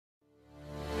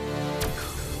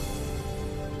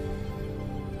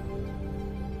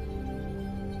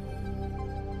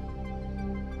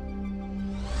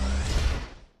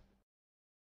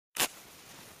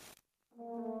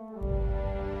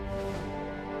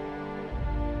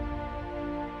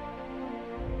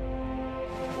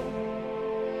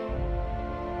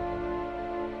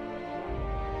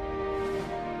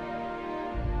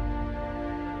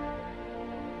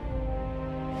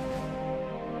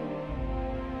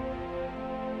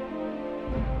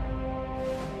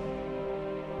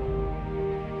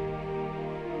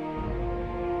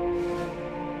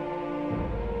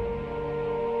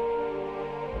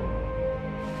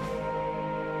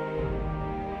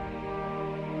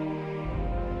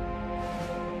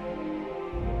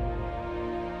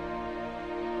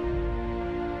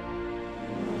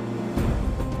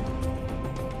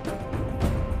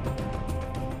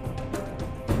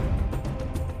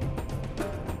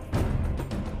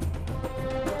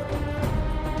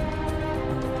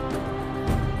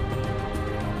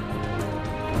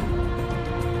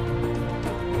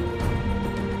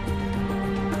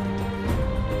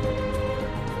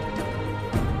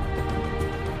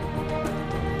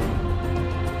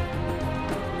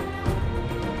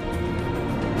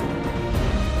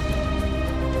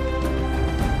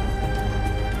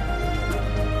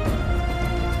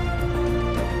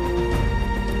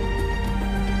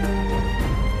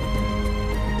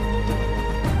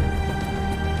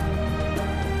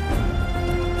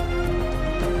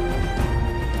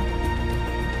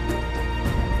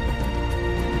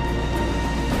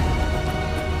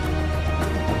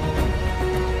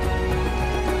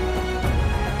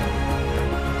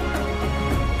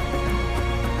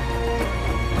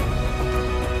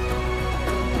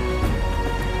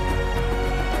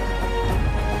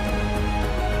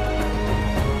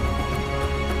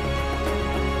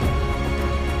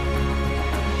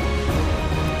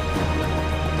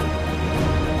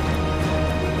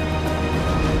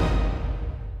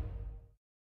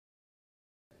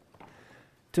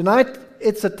Tonight,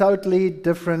 it's a totally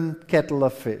different kettle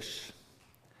of fish.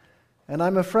 And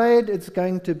I'm afraid it's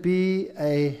going to be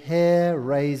a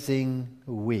hair-raising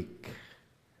week.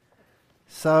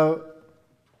 So,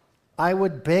 I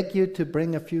would beg you to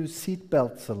bring a few seat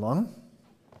belts along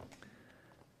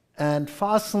and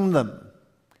fasten them.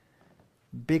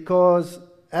 Because,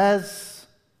 as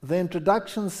the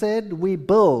introduction said, we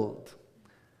build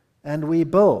and we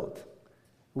build,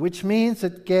 which means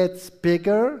it gets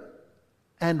bigger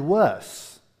and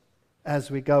worse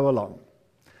as we go along.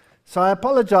 So I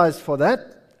apologize for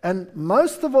that, and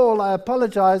most of all, I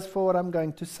apologize for what I'm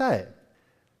going to say.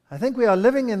 I think we are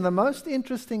living in the most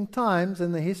interesting times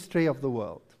in the history of the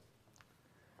world.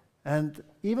 And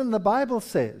even the Bible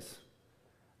says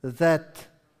that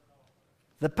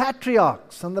the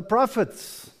patriarchs and the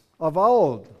prophets of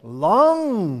old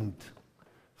longed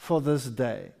for this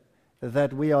day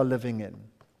that we are living in.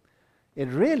 It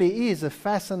really is a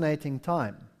fascinating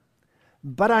time.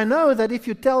 But I know that if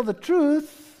you tell the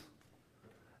truth,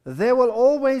 there will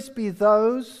always be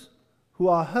those who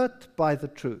are hurt by the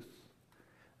truth.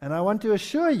 And I want to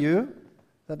assure you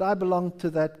that I belong to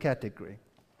that category.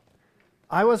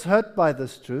 I was hurt by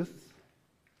this truth,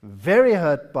 very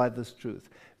hurt by this truth,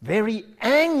 very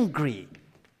angry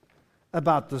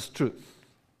about this truth.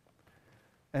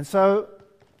 And so,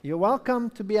 you're welcome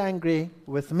to be angry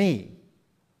with me.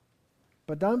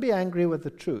 But don't be angry with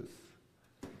the truth.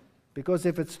 Because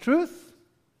if it's truth,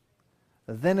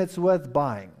 then it's worth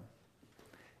buying.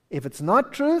 If it's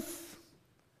not truth,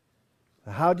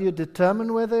 how do you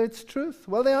determine whether it's truth?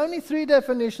 Well, there are only 3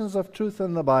 definitions of truth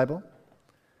in the Bible.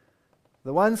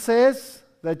 The one says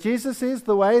that Jesus is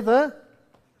the way, the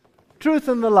truth,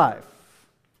 and the life.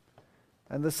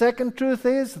 And the second truth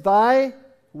is, thy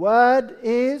word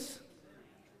is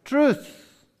truth.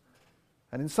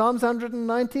 And in Psalms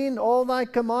 119, all thy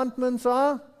commandments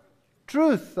are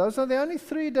truth. Those are the only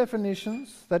 3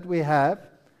 definitions that we have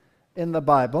in the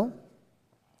Bible.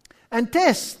 And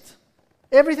test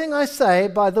everything I say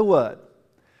by the word.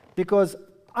 Because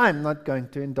I'm not going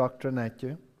to indoctrinate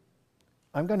you.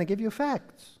 I'm going to give you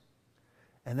facts.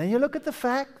 And then you look at the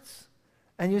facts,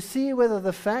 and you see whether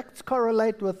the facts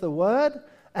correlate with the word.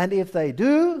 And if they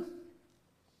do,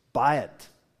 buy it.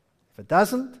 If it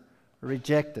doesn't,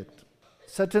 reject it.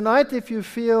 So tonight, if you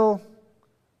feel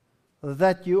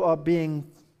that you are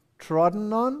being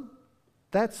trodden on,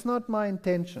 that's not my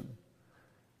intention.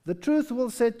 The truth will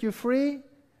set you free,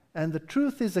 and the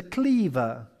truth is a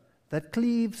cleaver that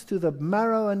cleaves to the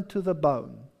marrow and to the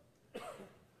bone.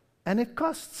 And it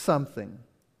costs something.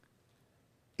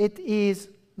 It is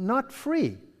not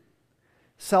free.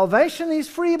 Salvation is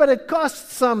free, but it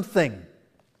costs something.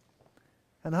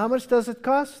 And how much does it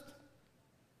cost?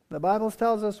 The Bible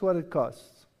tells us what it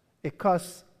costs. It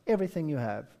costs everything you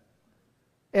have.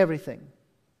 Everything.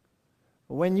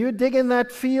 When you dig in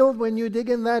that field, when you dig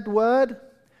in that word,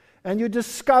 and you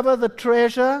discover the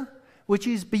treasure which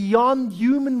is beyond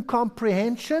human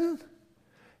comprehension,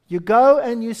 you go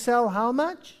and you sell how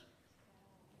much?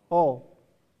 All.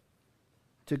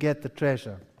 To get the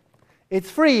treasure. It's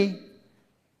free,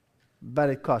 but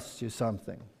it costs you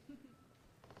something.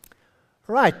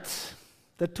 Right.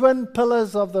 The twin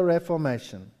pillars of the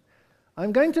Reformation.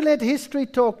 I'm going to let history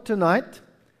talk tonight.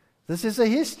 This is a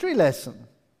history lesson.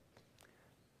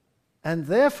 And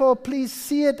therefore, please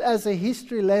see it as a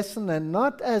history lesson and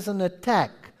not as an attack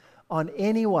on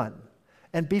anyone.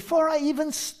 And before I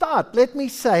even start, let me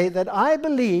say that I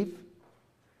believe,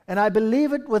 and I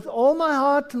believe it with all my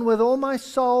heart and with all my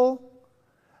soul,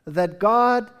 that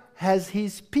God has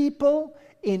His people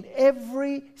in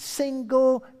every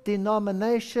single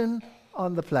denomination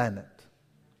on the planet.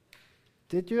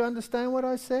 Did you understand what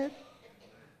I said?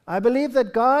 I believe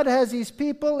that God has His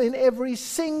people in every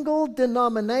single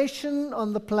denomination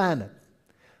on the planet.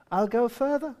 I'll go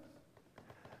further.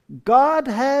 God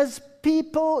has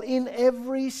people in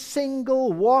every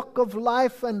single walk of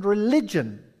life and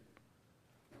religion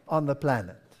on the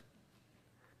planet.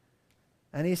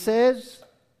 And He says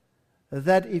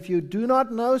that if you do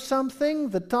not know something,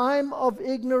 the time of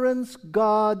ignorance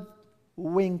God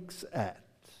winks at.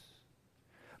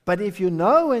 But if you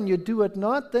know and you do it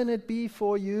not, then it be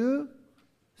for you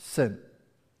sin.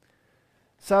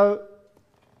 So,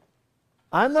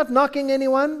 I'm not knocking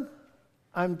anyone.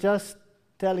 I'm just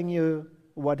telling you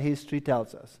what history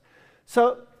tells us.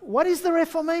 So, what is the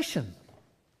Reformation?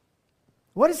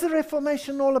 What is the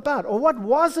Reformation all about? Or what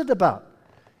was it about?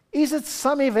 Is it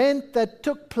some event that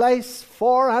took place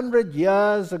 400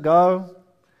 years ago?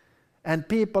 And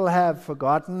people have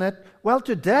forgotten it. Well,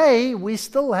 today we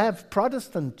still have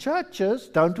Protestant churches,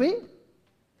 don't we?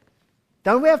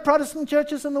 Don't we have Protestant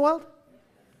churches in the world?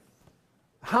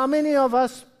 How many of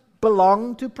us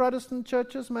belong to Protestant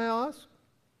churches, may I ask?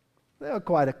 There are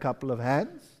quite a couple of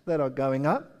hands that are going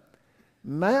up.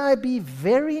 May I be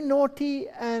very naughty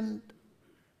and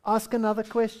ask another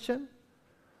question?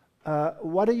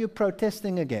 What are you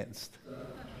protesting against?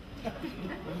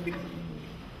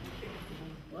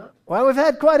 Well, we've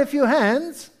had quite a few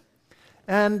hands,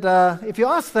 and if you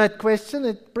ask that question,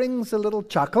 it brings a little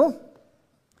chuckle,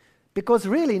 because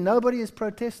really nobody is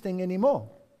protesting anymore.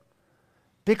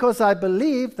 Because I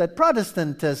believe that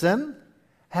Protestantism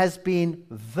has been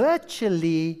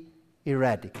virtually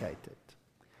eradicated.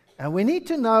 And we need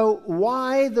to know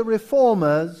why the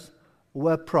Reformers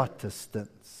were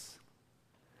Protestants.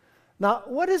 Now,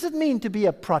 what does it mean to be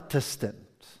a Protestant?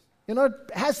 You know,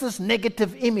 it has this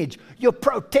negative image. You're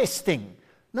protesting.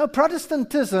 No,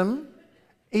 Protestantism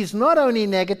is not only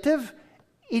negative,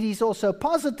 it is also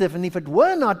positive. And if it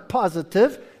were not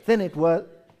positive, then it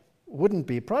wouldn't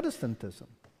be Protestantism.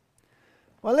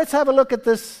 Well, let's have a look at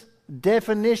this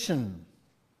definition.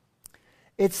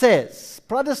 It says,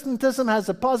 Protestantism has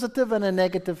a positive and a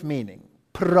negative meaning.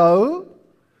 Pro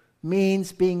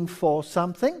means being for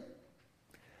something,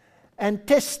 and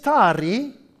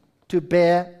testari, to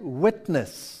bear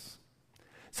witness.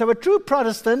 So a true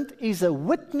Protestant is a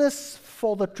witness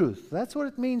for the truth. That's what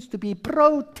it means to be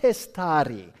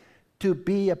protestari, to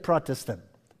be a Protestant.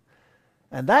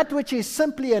 And that which is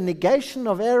simply a negation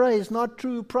of error is not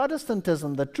true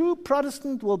Protestantism. The true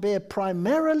Protestant will bear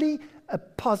primarily a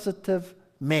positive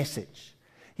message.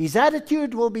 His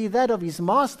attitude will be that of his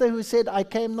master, who said, I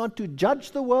came not to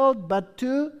judge the world, but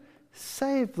to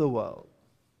save the world.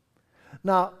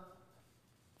 Now,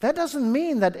 that doesn't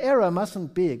mean that error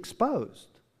mustn't be exposed.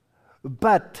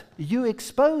 But you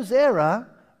expose error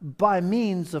by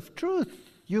means of truth.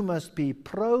 You must be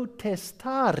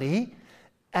protestari,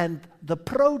 and the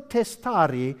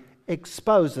protestari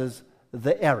exposes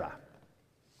the error.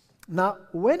 Now,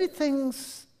 when did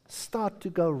things start to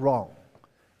go wrong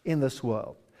in this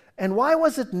world? And why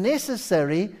was it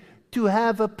necessary to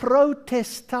have a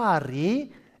protestari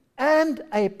and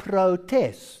a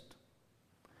protest?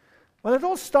 Well, it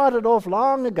all started off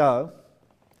long ago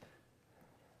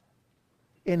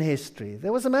in history.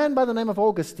 There was a man by the name of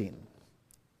Augustine,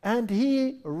 and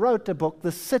he wrote a book,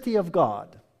 The City of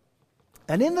God.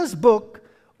 And in this book,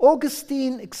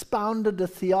 Augustine expounded a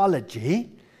theology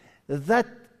that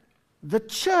the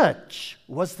church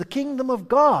was the kingdom of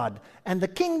God, and the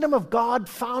kingdom of God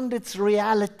found its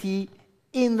reality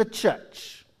in the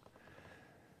church.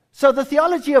 So the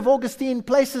theology of Augustine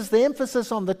places the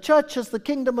emphasis on the church as the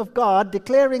kingdom of God,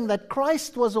 declaring that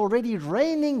Christ was already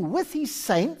reigning with his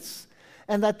saints,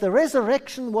 and that the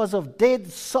resurrection was of dead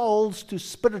souls to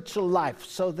spiritual life.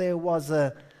 So there was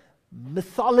a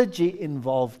mythology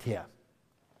involved here.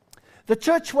 The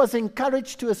church was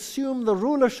encouraged to assume the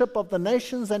rulership of the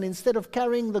nations, and instead of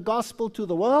carrying the gospel to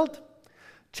the world,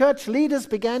 church leaders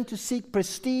began to seek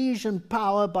prestige and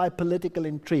power by political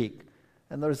intrigue.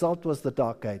 And the result was the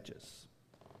Dark Ages.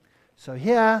 So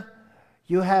here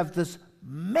you have this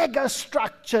mega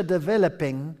structure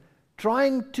developing,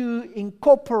 trying to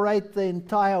incorporate the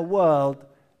entire world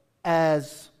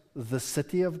as the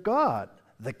city of God,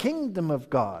 the kingdom of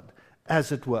God,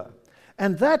 as it were.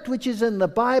 And that which is in the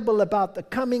Bible about the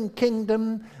coming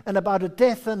kingdom and about a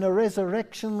death and a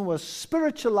resurrection was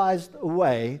spiritualized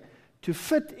away to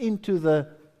fit into the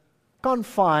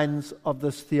confines of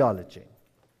this theology.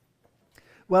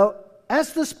 Well,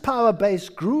 as this power base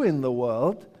grew in the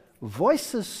world,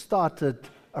 voices started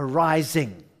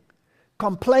arising,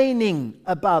 complaining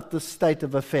about the state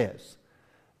of affairs.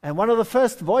 And one of the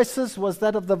first voices was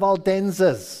that of the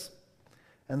Waldenses.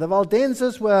 And the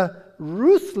Waldenses were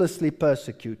ruthlessly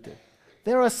persecuted.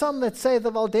 There are some that say the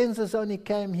Waldenses only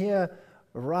came here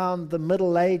around the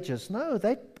Middle Ages. No,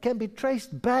 they can be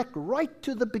traced back right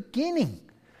to the beginning,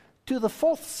 to the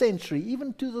 4th century,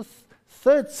 even to the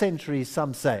 3rd century,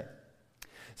 some say.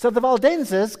 So the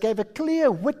Waldenses gave a clear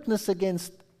witness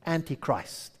against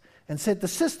Antichrist and said the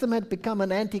system had become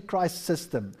an Antichrist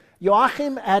system.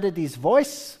 Joachim added his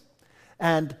voice,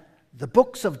 and the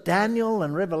books of Daniel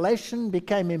and Revelation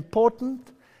became important.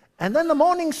 And then the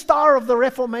morning star of the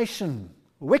Reformation,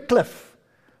 Wycliffe,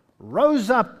 rose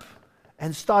up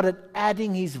and started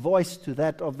adding his voice to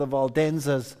that of the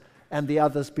Waldenses and the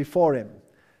others before him.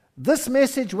 This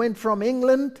message went from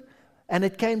England, and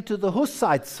it came to the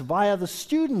Hussites via the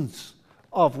students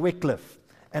of Wycliffe.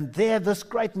 And there this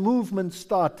great movement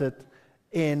started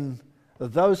in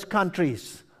those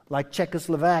countries like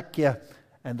Czechoslovakia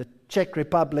and the Czech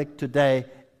Republic today,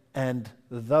 and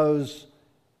those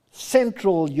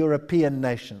Central European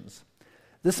nations.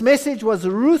 This message was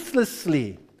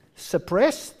ruthlessly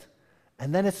suppressed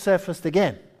And then it surfaced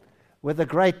again with the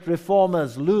great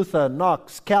reformers, Luther,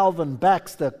 Knox, Calvin,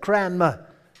 Baxter, Cranmer.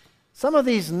 Some of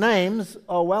these names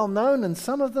are well known, and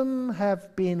some of them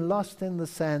have been lost in the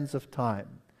sands of time.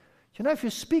 You know, if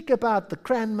you speak about the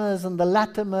Cranmers and the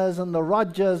Latimers and the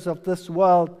Rogers of this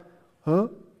world,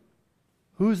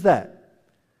 who's that?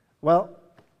 Well,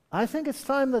 I think it's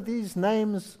time that these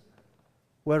names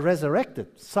were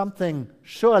resurrected. Something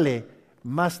surely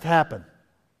must happen.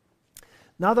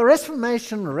 Now, the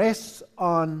Reformation rests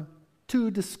on two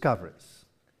discoveries.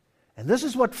 And this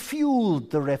is what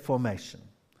fueled the Reformation.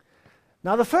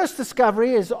 Now, the first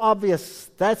discovery is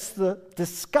obvious. That's the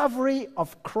discovery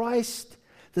of Christ,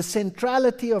 the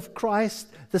centrality of Christ,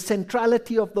 the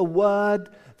centrality of the Word,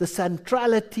 the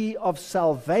centrality of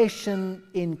salvation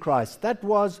in Christ. That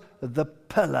was the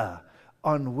pillar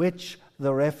on which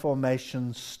the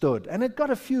Reformation stood. And it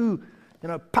got a few,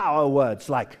 power words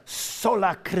like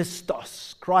sola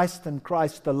Christus, Christ and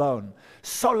Christ alone.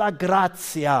 Sola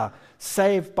gratia,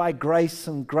 saved by grace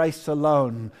and grace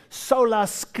alone. Sola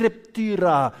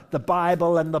scriptura, the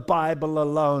Bible and the Bible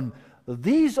alone.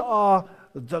 These are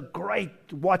the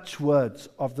great watchwords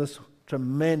of this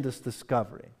tremendous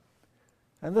discovery.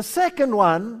 And the second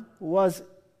one was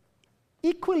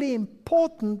equally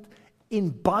important in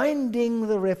binding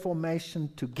the Reformation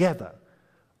together.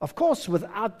 Of course,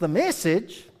 without the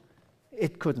message,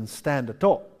 it couldn't stand at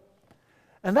all.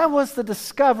 And that was the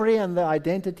discovery and the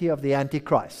identity of the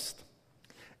Antichrist.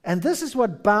 And this is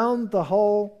what bound the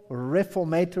whole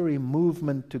reformatory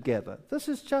movement together. This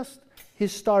is just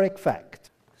historic fact.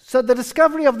 So the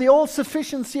discovery of the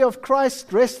all-sufficiency of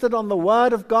Christ rested on the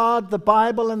Word of God, the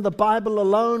Bible, and the Bible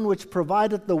alone, which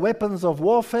provided the weapons of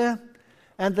warfare.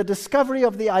 And the discovery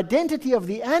of the identity of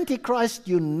the Antichrist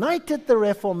united the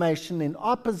Reformation in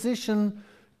opposition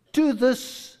to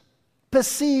this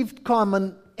perceived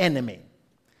common enemy.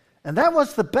 And that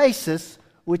was the basis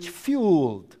which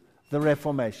fueled the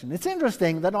Reformation. It's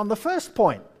interesting that on the first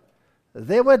point,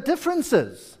 there were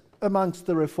differences amongst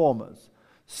the reformers,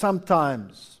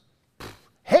 sometimes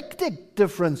hectic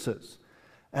differences.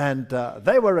 And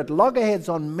they were at loggerheads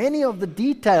on many of the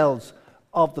details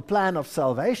of the plan of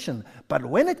salvation. But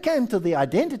when it came to the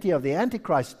identity of the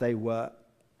Antichrist, they were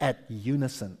at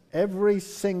unison, every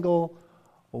single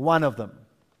one of them.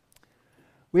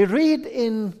 We read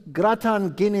in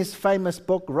Gratan Guinness' famous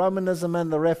book, Romanism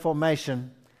and the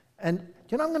Reformation, and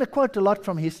I'm going to quote a lot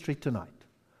from history tonight.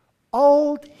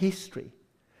 Old history.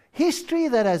 History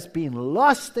that has been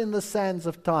lost in the sands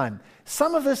of time.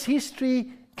 Some of this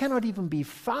history cannot even be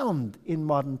found in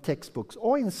modern textbooks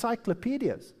or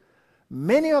encyclopedias.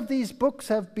 Many of these books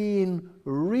have been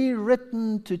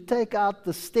rewritten to take out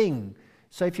the sting.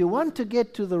 So if you want to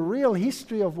get to the real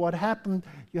history of what happened,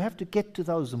 you have to get to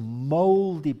those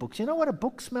moldy books. You know what a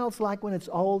book smells like when it's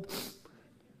old?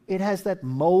 It has that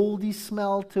moldy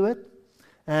smell to it.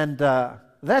 And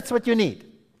that's what you need.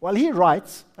 Well, he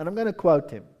writes, and I'm going to quote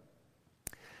him.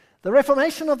 The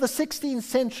Reformation of the 16th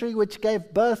century, which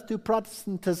gave birth to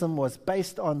Protestantism, was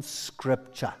based on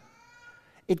Scripture.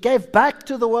 It gave back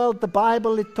to the world the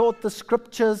Bible, it taught the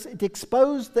Scriptures, it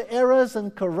exposed the errors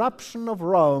and corruption of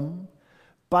Rome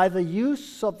by the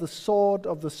use of the sword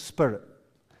of the Spirit.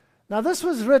 Now, this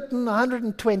was written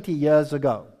 120 years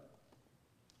ago.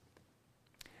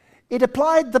 It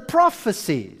applied the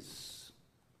prophecies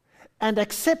and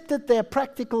accepted their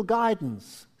practical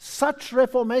guidance. Such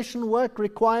Reformation work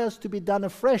requires to be done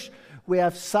afresh. We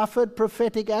have suffered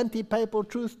prophetic anti-papal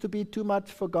truth to be too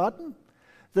much forgotten.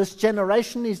 This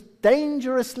generation is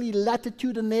dangerously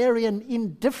latitudinarian,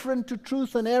 indifferent to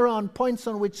truth and error on points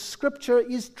on which Scripture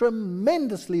is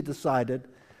tremendously decided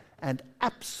and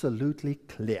absolutely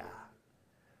clear.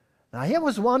 Now, here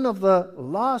was one of the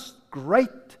last great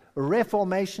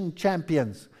Reformation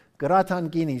champions, Gratan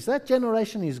Guinness. That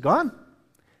generation is gone.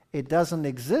 It doesn't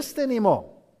exist anymore.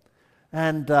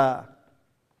 And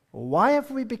why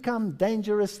have we become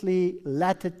dangerously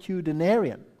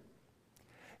latitudinarian?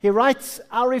 He writes,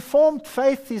 our Reformed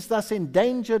faith is thus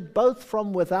endangered both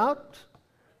from without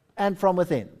and from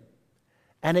within.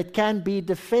 And it can be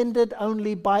defended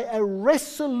only by a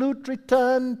resolute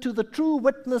return to the true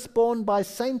witness borne by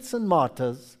saints and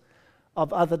martyrs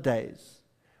of other days.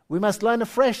 We must learn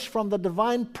afresh from the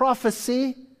divine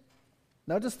prophecy.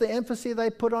 Notice the emphasis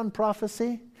they put on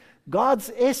prophecy.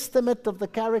 God's estimate of the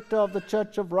character of the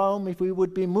Church of Rome, if we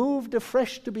would be moved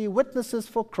afresh to be witnesses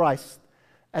for Christ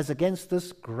as against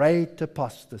this great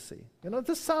apostasy.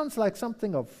 This sounds like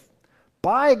something of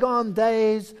bygone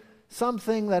days,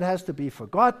 something that has to be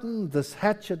forgotten. This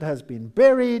hatchet has been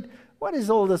buried. What is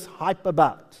all this hype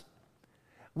about?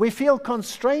 We feel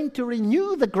constrained to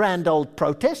renew the grand old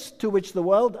protest to which the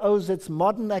world owes its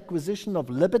modern acquisition of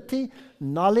liberty,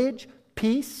 knowledge,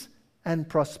 peace, and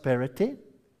prosperity.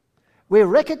 We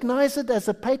recognize it as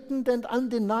a patent and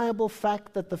undeniable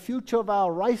fact that the future of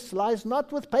our race lies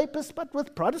not with papists but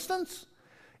with Protestants.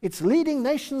 Its leading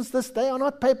nations this day are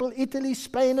not papal Italy,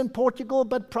 Spain, and Portugal,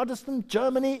 but Protestant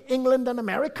Germany, England, and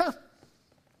America.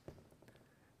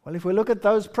 Well, if we look at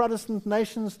those Protestant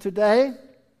nations today,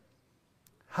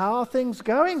 how are things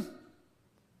going?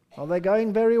 Are they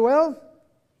going very well?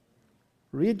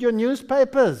 Read your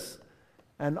newspapers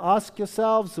and ask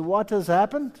yourselves what has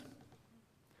happened.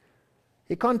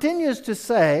 He continues to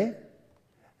say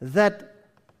that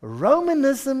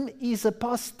Romanism is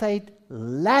apostate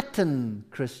Latin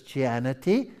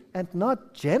Christianity and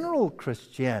not general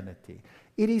Christianity.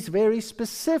 It is very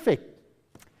specific.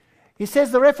 He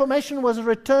says the Reformation was a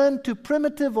return to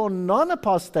primitive or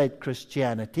non-apostate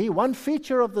Christianity. One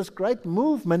feature of this great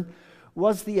movement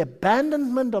was the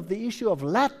abandonment of the issue of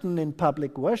Latin in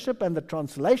public worship and the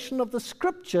translation of the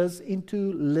scriptures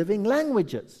into living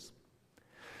languages,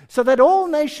 so that all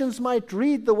nations might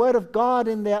read the word of God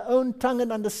in their own tongue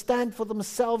and understand for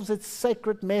themselves its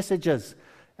sacred messages.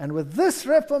 And with this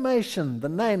Reformation, the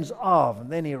names of,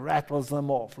 and then he rattles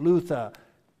them off, Luther,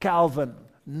 Calvin,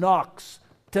 Knox,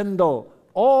 Tyndale,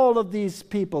 all of these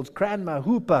peoples, Cranmer,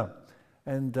 Hooper,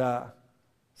 and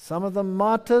some of them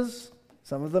martyrs,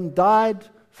 some of them died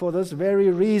for this very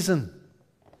reason.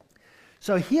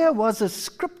 So here was a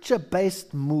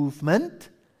scripture-based movement,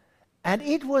 and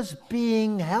it was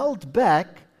being held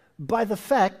back by the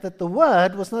fact that the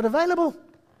word was not available.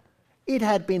 It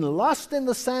had been lost in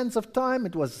the sands of time.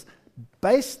 It was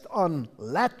based on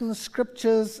Latin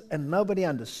scriptures, and nobody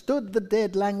understood the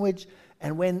dead language.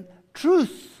 And when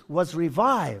truth was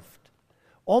revived,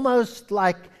 almost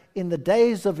like in the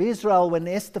days of Israel when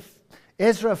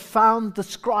Ezra found the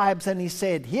scribes and he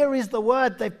said, here is the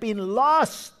word, they've been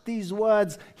lost, these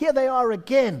words, here they are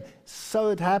again.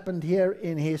 So it happened here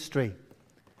in history.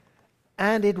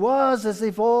 And it was as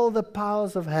if all the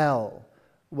powers of hell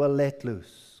were let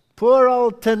loose. Poor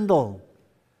old Tyndale,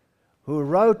 who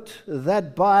wrote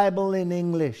that Bible in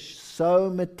English so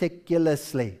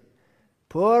meticulously.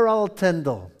 Poor old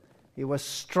Tyndale. He was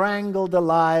strangled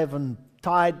alive and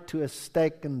tied to a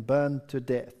stake and burned to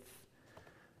death.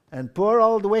 And poor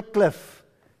old Wycliffe,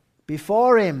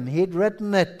 before him, he'd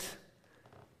written it.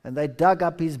 And they dug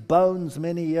up his bones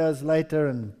many years later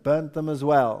and burnt them as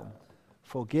well,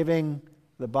 for giving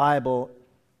the Bible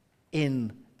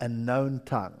in a known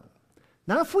tongue.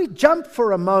 Now, if we jump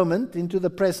for a moment into the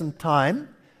present time,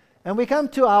 and we come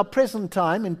to our present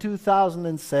time in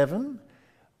 2007,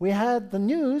 we had the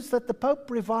news that the Pope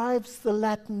revives the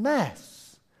Latin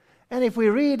Mass. And if we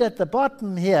read at the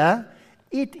bottom here,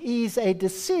 it is a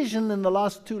decision in the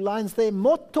last two lines there,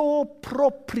 motu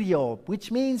proprio, which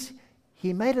means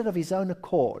he made it of his own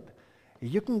accord.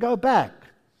 You can go back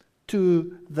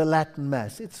to the Latin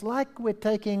Mass. It's like we're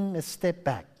taking a step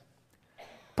back.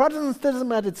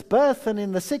 Protestantism at its birth and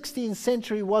in the 16th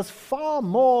century was far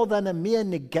more than a mere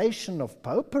negation of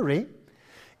popery.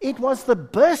 It was the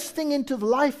bursting into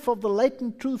life of the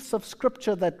latent truths of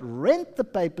Scripture that rent the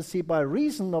papacy by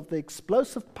reason of the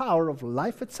explosive power of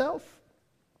life itself.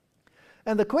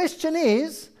 And the question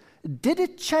is, did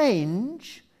it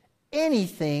change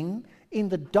anything in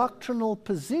the doctrinal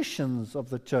positions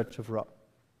of the Church of Rome?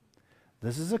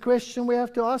 This is a question we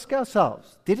have to ask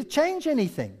ourselves. Did it change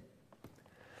anything?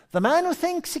 The man who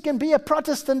thinks he can be a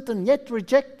Protestant and yet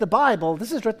reject the Bible,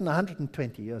 this is written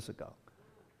 120 years ago.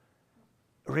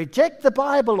 Reject the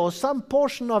Bible or some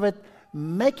portion of it,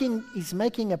 is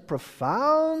making a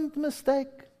profound mistake.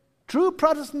 True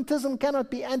Protestantism cannot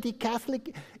be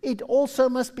anti-Catholic. It also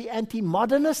must be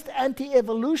anti-modernist,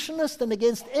 anti-evolutionist, and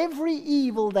against every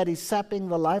evil that is sapping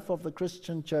the life of the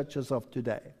Christian churches of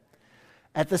today.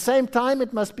 At the same time,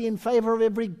 it must be in favor of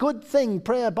every good thing,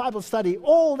 prayer, Bible study,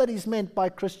 all that is meant by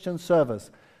Christian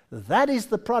service. That is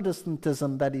the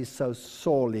Protestantism that is so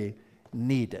sorely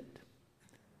needed.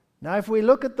 Now, if we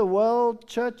look at the world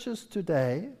churches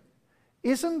today,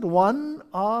 isn't one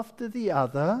after the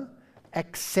other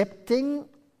accepting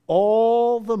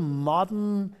all the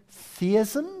modern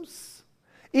theisms?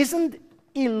 Isn't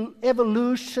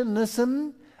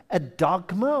evolutionism a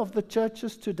dogma of the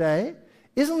churches today?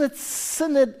 Isn't it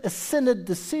a synod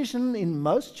decision in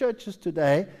most churches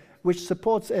today which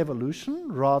supports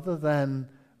evolution rather than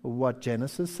what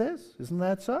Genesis says? Isn't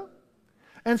that so?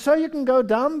 And so you can go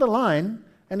down the line,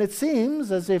 and it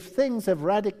seems as if things have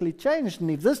radically changed. And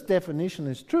if this definition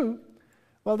is true,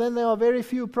 well, then there are very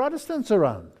few Protestants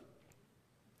around.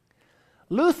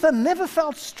 Luther never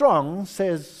felt strong,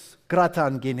 says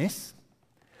Gratan Guinness,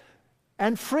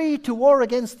 and free to war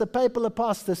against the papal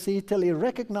apostasy till he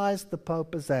recognized the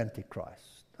Pope as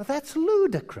Antichrist. Now, that's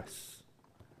ludicrous.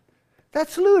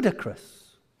 That's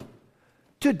ludicrous.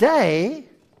 Today,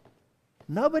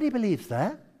 nobody believes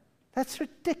that. That's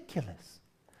ridiculous.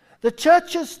 The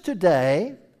churches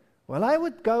today, well, I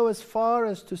would go as far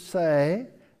as to say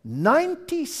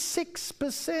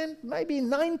 96%, maybe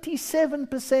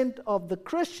 97% of the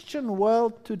Christian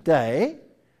world today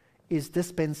is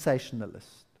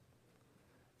dispensationalist.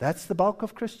 That's the bulk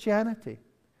of Christianity.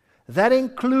 That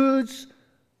includes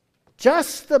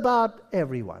just about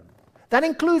everyone. That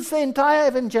includes the entire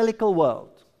evangelical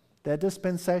world. They're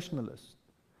dispensationalists.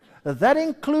 That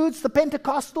includes the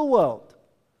Pentecostal world.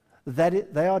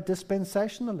 They are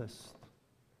dispensationalists.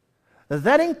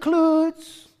 That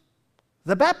includes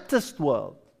the Baptist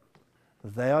world.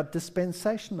 They are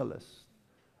dispensationalists.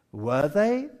 Were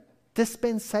they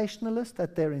dispensationalists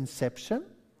at their inception?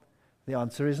 The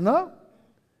answer is no.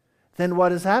 Then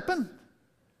what has happened?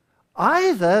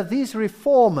 Either these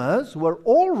reformers were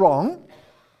all wrong,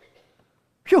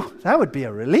 phew, that would be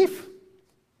a relief,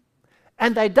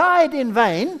 and they died in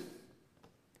vain,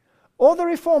 or the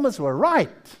reformers were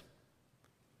right.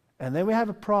 And then we have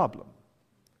a problem.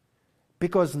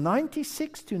 Because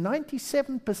 96 to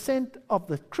 97% of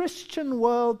the Christian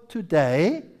world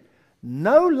today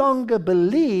no longer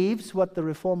believes what the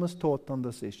reformers taught on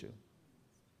this issue.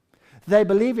 They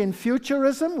believe in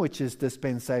futurism, which is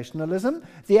dispensationalism.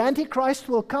 The Antichrist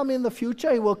will come in the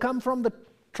future. He will come from the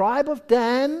tribe of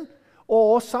Dan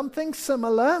or something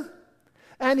similar.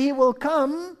 And he will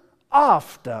come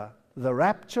after the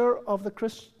rapture of the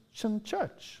Christian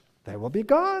church. They will be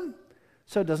gone.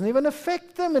 So it doesn't even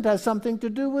affect them. It has something to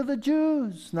do with the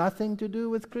Jews, nothing to do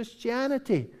with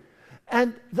Christianity.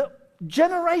 And the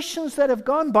generations that have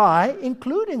gone by,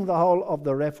 including the whole of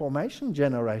the Reformation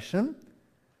generation,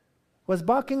 was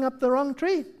barking up the wrong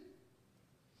tree.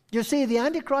 You see, the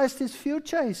Antichrist is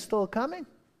future. He's still coming.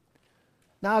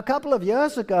 Now, a couple of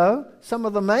years ago, some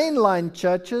of the mainline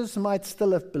churches might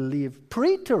still have believed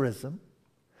preterism,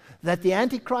 that the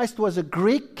Antichrist was a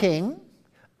Greek king,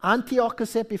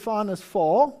 Antiochus Epiphanes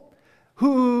IV,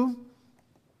 who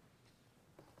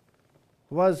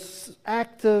was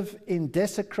active in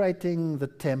desecrating the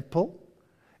temple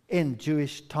in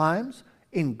Jewish times,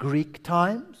 in Greek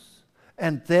times,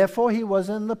 and therefore he was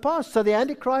in the past. So the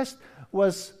Antichrist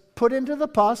was put into the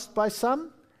past by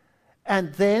some,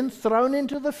 and then thrown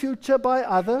into the future by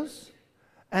others.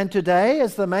 And today,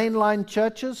 as the mainline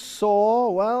churches saw,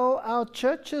 well, our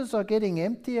churches are getting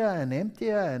emptier and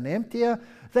emptier and emptier,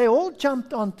 they all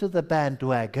jumped onto the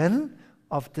bandwagon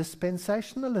of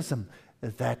dispensationalism.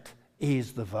 That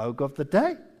is the vogue of the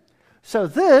day. So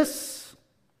this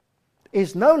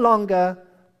is no longer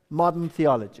modern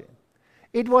theology.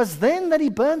 It was then that he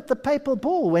burnt the papal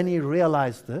bull when he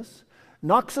realized this.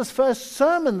 Knox's first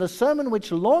sermon, the sermon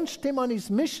which launched him on his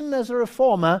mission as a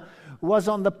reformer, was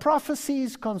on the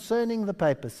prophecies concerning the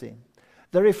papacy.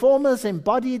 The reformers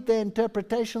embodied their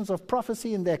interpretations of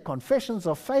prophecy in their confessions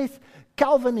of faith.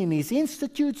 Calvin in his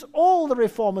Institutes, all the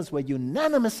reformers were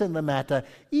unanimous in the matter,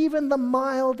 even the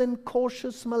mild and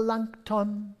cautious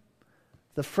Melanchthon,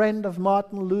 the friend of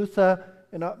Martin Luther.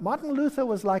 You know, Martin Luther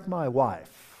was like my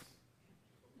wife.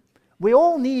 We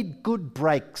all need good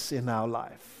breaks in our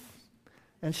life.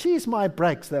 And she's my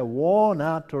breaks. They're worn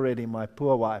out already, my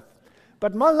poor wife.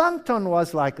 But Melanchthon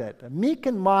was like that, a meek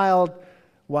and mild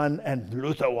one, and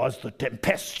Luther was the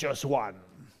tempestuous one.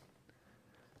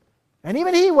 And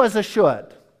even he was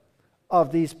assured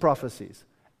of these prophecies.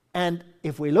 And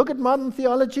if we look at modern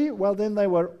theology, well, then they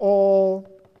were all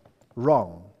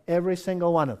wrong, every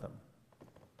single one of them.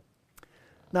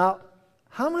 Now,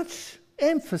 how much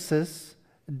emphasis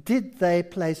did they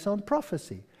place on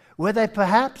prophecy? Were they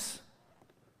perhaps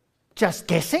just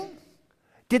guessing?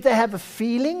 Did they have a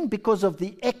feeling because of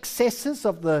the excesses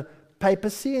of the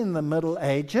papacy in the Middle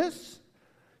Ages?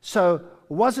 So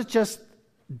was it just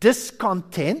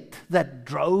discontent that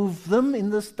drove them in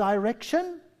this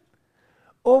direction?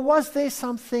 Or was there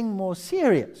something more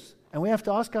serious? And we have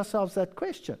to ask ourselves that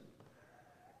question.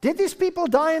 Did these people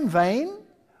die in vain?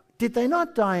 Did they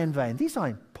not die in vain? These are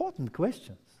important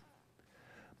questions.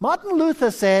 Martin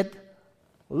Luther said,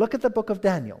 look at the book of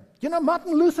Daniel. You know,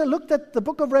 Martin Luther looked at the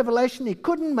book of Revelation. He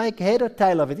couldn't make head or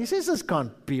tail of it. He says, this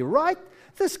can't be right.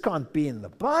 This can't be in the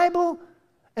Bible.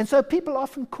 And so people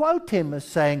often quote him as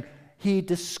saying, he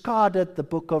discarded the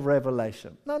book of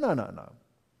Revelation. No.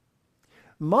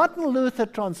 Martin Luther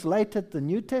translated the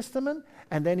New Testament,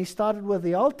 and then he started with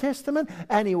the Old Testament,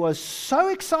 and he was so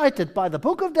excited by the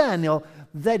book of Daniel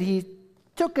that he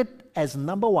took it as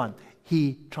number one.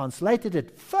 he translated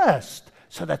it first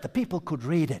so that the people could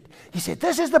read it. He said,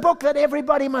 this is the book that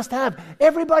everybody must have.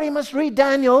 Everybody must read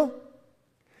Daniel.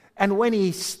 And when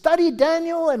he studied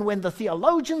Daniel, and when the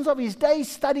theologians of his day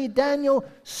studied Daniel,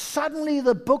 suddenly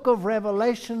the book of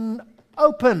Revelation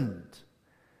opened.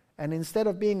 And instead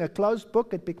of being a closed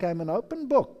book, it became an open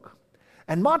book.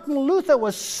 And Martin Luther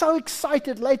was so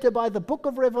excited later by the book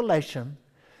of Revelation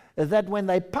that when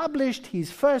they published his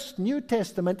first New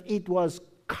Testament, it was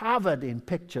covered in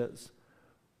pictures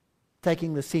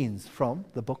taking the scenes from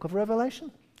the book of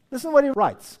Revelation. Listen to what he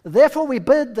writes. Therefore we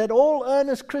bid that all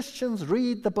earnest Christians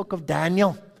read the book of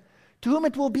Daniel, to whom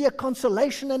it will be a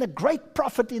consolation and a great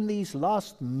profit in these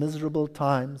last miserable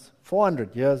times.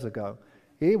 400 years ago,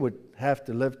 he would have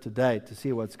to live today to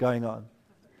see what's going on.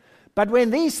 But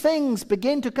when these things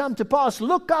begin to come to pass,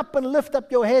 look up and lift up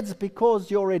your heads,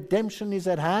 because your redemption is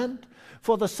at hand.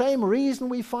 For the same reason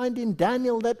we find in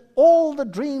Daniel that all the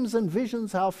dreams and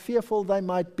visions, how fearful they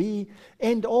might be,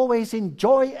 end always in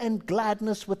joy and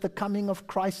gladness with the coming of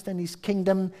Christ and his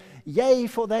kingdom. Yea,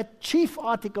 for that chief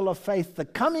article of faith, the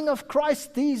coming of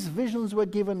Christ, these visions were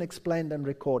given, explained, and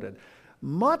recorded.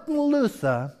 Martin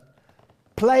Luther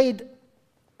played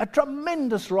a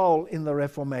tremendous role in the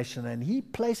Reformation, and he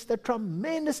placed a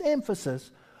tremendous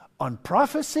emphasis on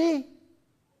prophecy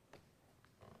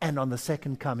and on the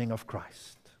second coming of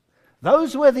Christ.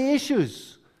 Those were the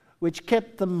issues which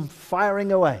kept them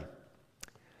firing away.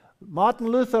 Martin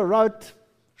Luther wrote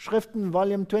Schriften,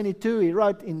 volume 22, he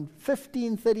wrote in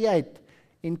 1538,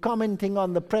 in commenting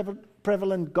on the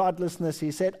prevalent godlessness, he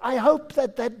said, I hope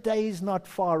that that day is not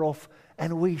far off,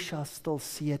 and we shall still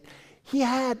see it. He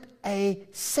had a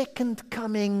second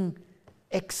coming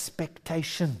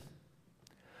expectation.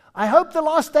 I hope the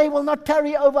last day will not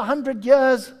tarry over 100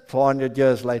 years, 400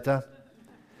 years later,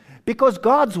 because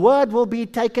God's word will be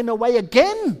taken away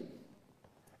again,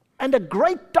 and a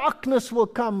great darkness will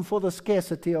come for the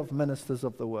scarcity of ministers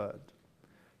of the word.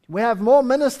 We have more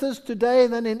ministers today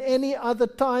than in any other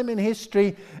time in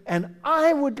history, and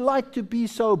I would like to be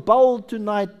so bold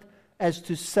tonight as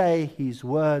to say his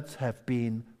words have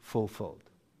been fulfilled.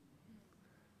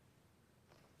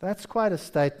 That's quite a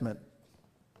statement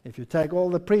if you take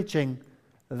all the preaching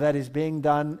that is being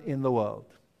done in the world.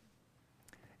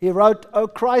 He wrote, O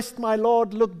Christ, my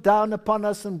Lord, look down upon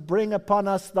us and bring upon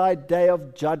us thy day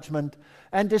of judgment,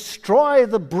 and destroy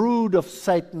the brood of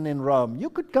Satan in Rome. You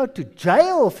could go to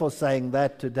jail for saying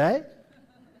that today.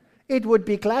 It would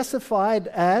be classified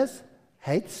as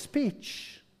hate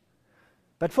speech.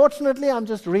 But fortunately, I'm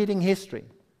just reading history.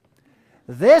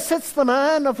 There sits the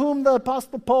man of whom the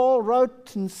Apostle Paul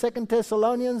wrote in 2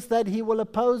 Thessalonians that he will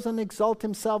oppose and exalt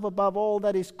himself above all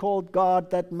that is called God,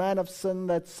 that man of sin,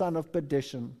 that son of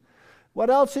perdition. What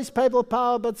else is papal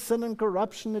power but sin and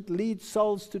corruption? It leads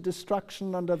souls to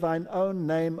destruction under thine own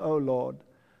name, O Lord.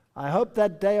 I hope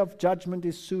that day of judgment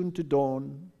is soon to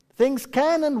dawn. Things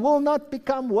can and will not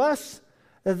become worse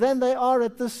than they are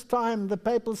at this time. The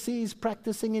papal see is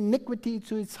practicing iniquity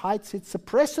to its heights. It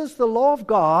suppresses the law of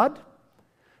God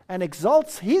and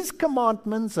exalts his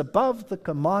commandments above the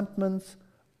commandments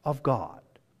of God.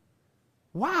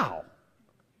 Wow!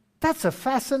 That's a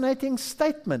fascinating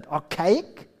statement.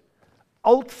 Archaic,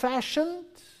 old-fashioned,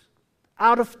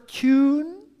 out of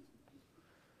tune.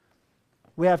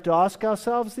 We have to ask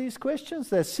ourselves these questions.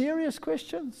 They're serious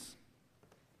questions.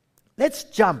 Let's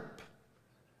jump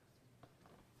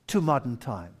to modern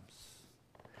times.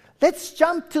 Let's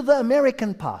jump to the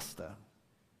American pastor.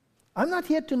 I'm not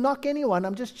here to knock anyone.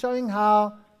 I'm just showing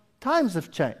how times have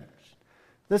changed.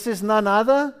 This is none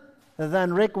other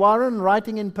than Rick Warren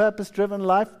writing in Purpose-Driven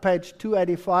Life, page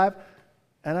 285.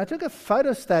 And I took a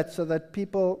photostat so that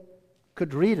people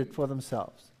could read it for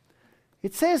themselves.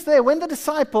 It says there, when the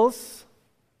disciples,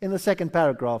 in the second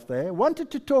paragraph there, wanted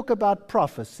to talk about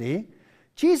prophecy,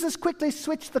 Jesus quickly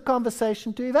switched the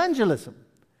conversation to evangelism.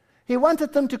 He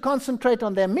wanted them to concentrate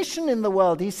on their mission in the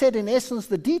world. He said, in essence,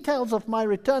 the details of my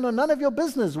return are none of your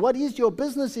business. What is your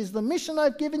business is the mission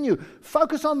I've given you.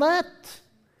 Focus on that,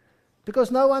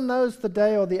 because no one knows the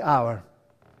day or the hour.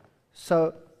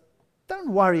 So don't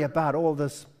worry about all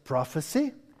this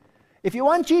prophecy. If you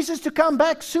want Jesus to come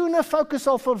back sooner, focus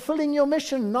on fulfilling your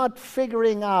mission, not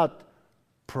figuring out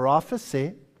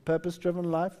prophecy.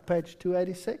 Purpose-Driven Life, page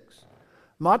 286.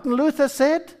 Martin Luther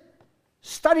said,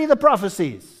 study the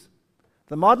prophecies.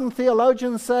 The modern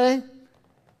theologians say,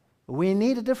 we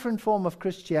need a different form of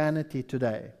Christianity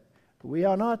today. We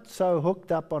are not so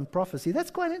hooked up on prophecy.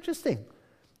 That's quite interesting.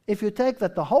 If you take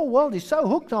that the whole world is so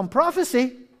hooked on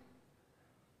prophecy,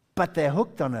 but they're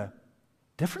hooked on a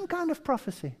different kind of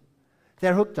prophecy.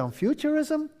 They're hooked on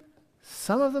futurism,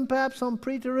 some of them perhaps on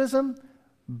preterism,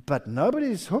 but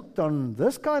nobody's hooked on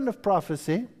this kind of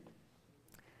prophecy.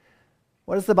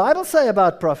 What does the Bible say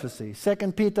about prophecy?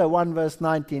 2 Peter 1 verse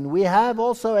 19. We have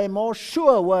also a more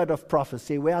sure word of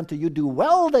prophecy, whereunto you do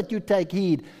well that you take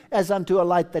heed, as unto a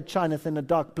light that shineth in a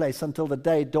dark place, until the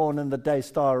day dawn and the day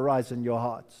star arise in your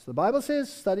hearts. The Bible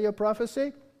says, study your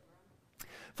prophecy.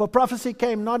 For prophecy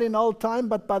came not in old time,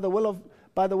 but by the will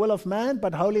of man,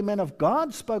 but holy men of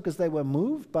God spoke as they were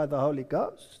moved by the Holy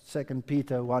Ghost. 2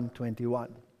 Peter 1:21.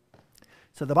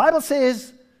 So the Bible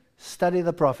says, study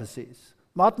the prophecies.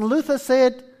 Martin Luther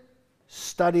said,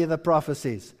 study the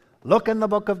prophecies. Look in the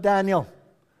book of Daniel.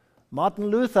 Martin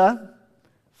Luther,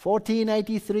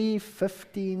 1483,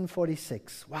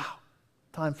 1546. Wow,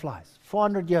 time flies.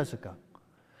 400 years ago.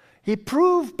 He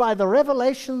proved by the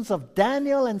revelations of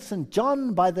Daniel and St.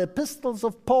 John, by the epistles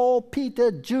of Paul,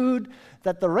 Peter, Jude,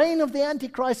 that the reign of the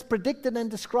Antichrist predicted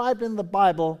and described in the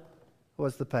Bible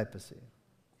was the papacy.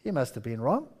 He must have been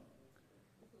wrong.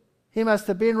 He must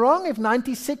have been wrong if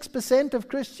 96% of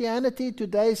Christianity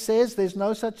today says there's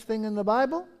no such thing in the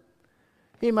Bible.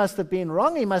 He must have been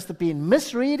wrong. He must have been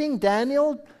misreading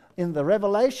Daniel in the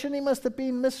Revelation. He must have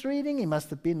been misreading. He must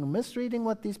have been misreading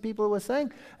what these people were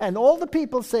saying. And all the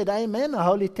people said, amen. A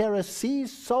holy terror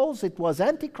seized souls. It was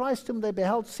Antichrist whom they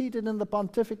beheld seated in the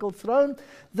pontifical throne.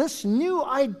 This new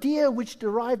idea, which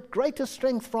derived greater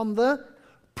strength from the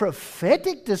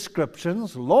prophetic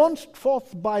descriptions launched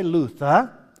forth by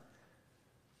Luther,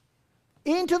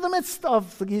 into the midst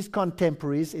of his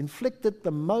contemporaries, inflicted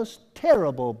the most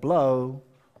terrible blow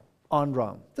on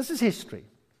Rome. This is history.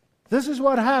 This is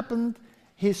what happened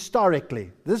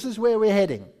historically. This is where we're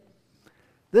heading.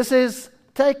 This is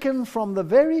taken from the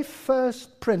very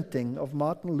first printing of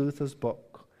Martin Luther's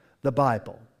book, the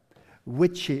Bible,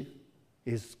 which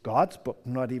is God's book,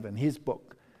 not even his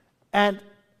book. And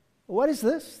what is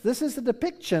this? This is a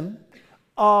depiction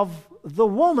of the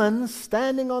woman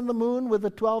standing on the moon with the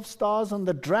 12 stars and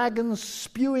the dragon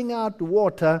spewing out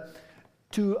water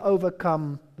to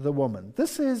overcome the woman.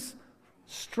 This is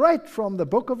straight from the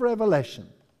book of Revelation.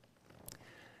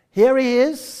 Here he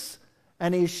is,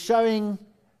 and he's showing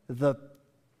the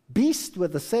beast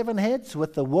with the 7 heads,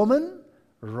 with the woman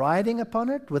riding upon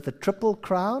it, with the triple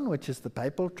crown, which is the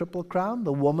papal triple crown,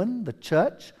 the woman, the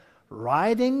church,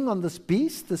 riding on this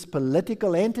beast, this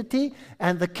political entity,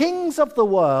 and the kings of the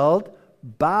world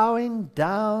bowing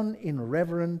down in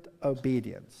reverent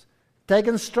obedience.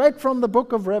 Taken straight from the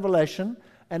book of Revelation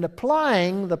and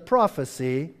applying the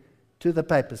prophecy to the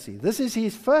papacy. This is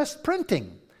his first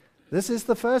printing. This is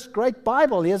the first great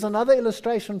Bible. Here's another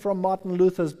illustration from Martin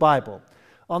Luther's Bible.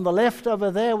 On the left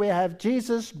over there we have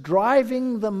Jesus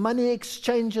driving the money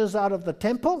exchangers out of the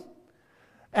temple,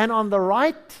 and on the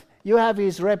right you have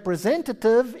his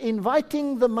representative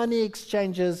inviting the money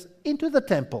exchangers into the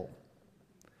temple,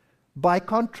 by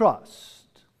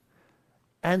contrast.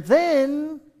 And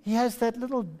then he has that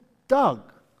little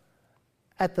dog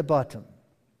at the bottom.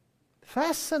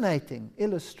 Fascinating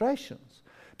illustrations,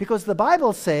 because the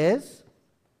Bible says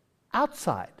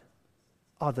outside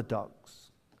are the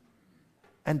dogs.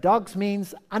 And dogs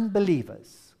means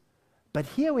unbelievers. But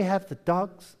here we have the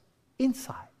dogs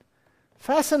inside.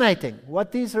 Fascinating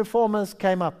what these reformers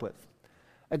came up with.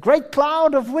 A great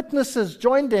cloud of witnesses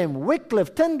joined them.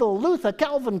 Wycliffe, Tyndale, Luther,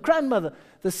 Calvin, Cranmer,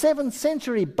 the 7th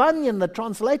century Bunyan, the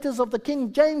translators of the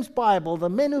King James Bible, the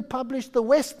men who published the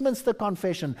Westminster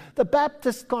Confession, the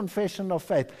Baptist Confession of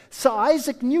Faith. Sir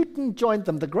Isaac Newton joined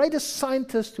them, the greatest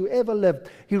scientist who ever lived.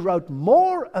 He wrote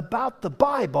more about the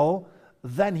Bible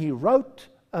than he wrote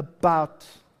about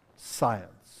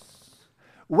science.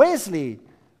 Wesley,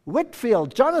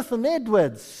 Whitfield, Jonathan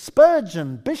Edwards,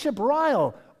 Spurgeon, Bishop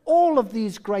Ryle, all of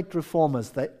these great reformers,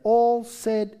 they all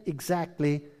said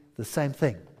exactly the same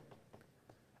thing.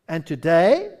 And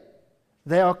today,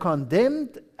 they are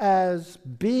condemned as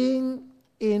being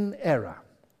in error.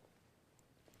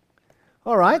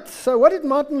 All right, so what did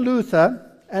Martin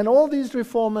Luther and all these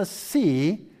reformers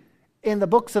see in the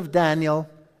books of Daniel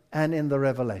and in the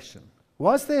Revelation?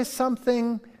 Was there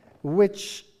something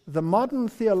which the modern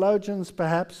theologians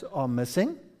perhaps are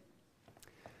missing?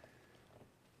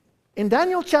 In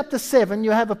Daniel chapter 7,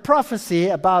 you have a prophecy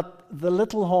about the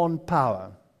little horn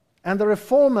power. And the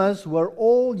reformers were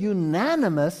all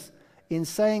unanimous in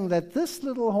saying that this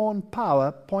little horn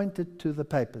power pointed to the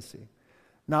papacy.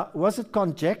 Now, was it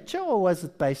conjecture or was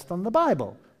it based on the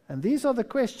Bible? And these are the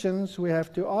questions we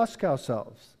have to ask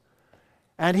ourselves.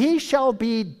 And he shall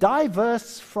be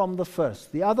diverse from the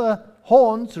first. The other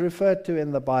horns referred to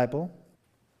in the Bible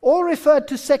all referred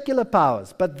to secular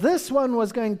powers, but this one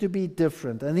was going to be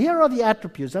different. And here are the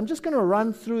attributes. I'm just going to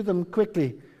run through them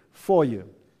quickly for you.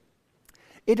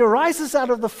 It arises out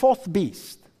of the 4th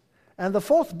beast. And the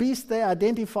fourth beast they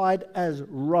identified as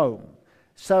Rome.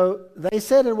 So they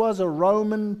said it was a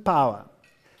Roman power.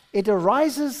 It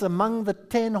arises among the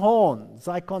 10 horns.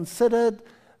 I considered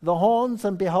the horns,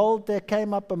 and behold, there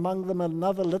came up among them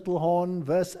another little horn,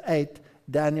 verse 8,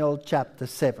 Daniel chapter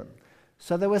 7.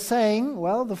 So they were saying,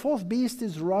 well, the fourth beast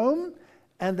is Rome,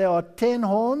 and there are 10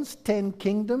 horns, 10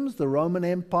 kingdoms. The Roman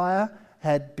Empire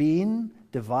had been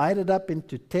divided up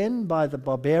into 10 by the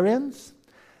barbarians.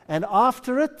 And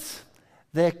after it,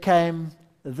 there came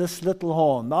this little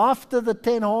horn. After the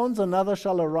 10 horns, another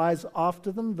shall arise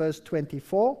after them, verse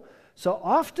 24. So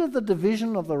after the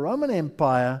division of the Roman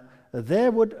Empire,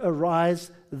 there would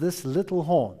arise this little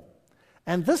horn.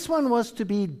 And this one was to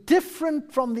be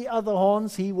different from the other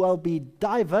horns. He will be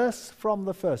diverse from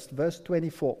the first, verse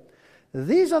 24.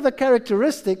 These are the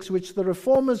characteristics which the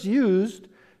reformers used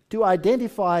to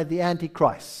identify the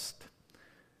Antichrist.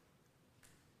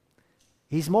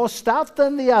 He's more stout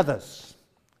than the others.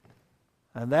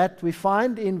 And that we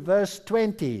find in verse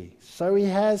 20. So he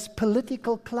has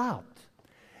political clout.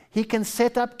 He can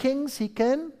set up kings. He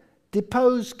can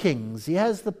depose kings. He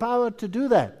has the power to do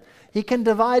that. He can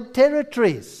divide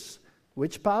territories.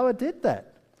 Which power did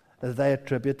that? They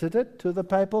attributed it to the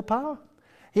papal power.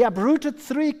 He uprooted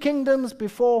 3 kingdoms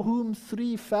before whom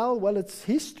 3 fell. Well, it's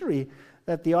history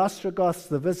that the Ostrogoths,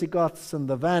 the Visigoths, and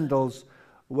the Vandals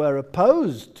were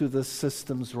opposed to this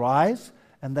system's rise,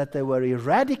 and that they were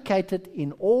eradicated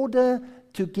in order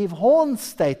to give horn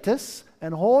status,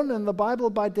 and horn in the Bible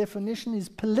by definition is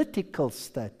political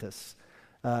status,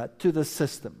 to the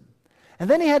system. And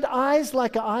then he had eyes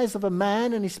like the eyes of a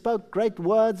man, and he spoke great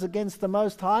words against the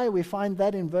Most High. We find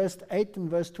that in verse 8 and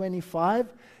verse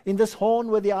 25. In this horn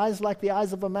were the eyes like the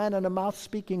eyes of a man, and a mouth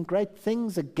speaking great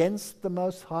things against the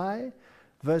Most High.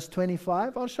 Verse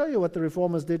 25. I'll show you what the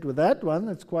reformers did with that one.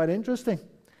 It's quite interesting.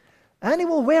 And he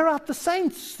will wear out the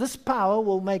saints. This power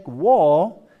will make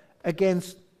war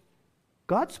against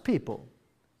God's people.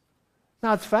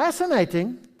 Now it's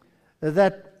fascinating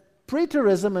that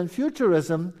preterism and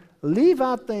futurism leave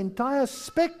out the entire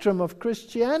spectrum of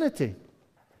Christianity.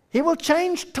 He will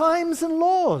change times and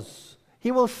laws.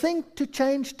 He will think to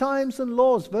change times and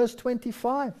laws. Verse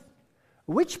 25.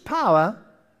 Which power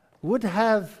would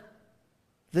have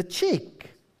the cheek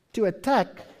to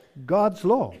attack God's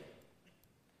law?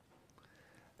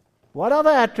 What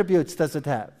other attributes does it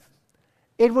have?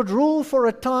 It would rule for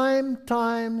a time,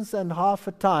 times, and half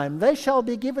a time. They shall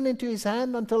be given into his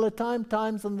hand until a time,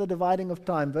 times, and the dividing of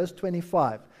time. Verse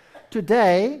 25.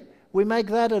 Today, we make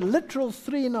that a literal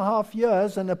 3.5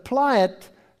 years and apply it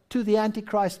to the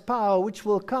Antichrist power, which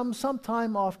will come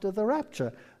sometime after the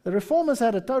rapture. The reformers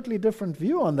had a totally different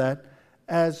view on that,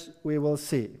 as we will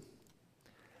see.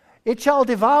 It shall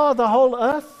devour the whole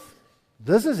earth.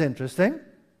 This is interesting.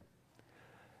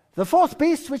 The fourth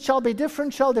beast, which shall be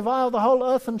different, shall devour the whole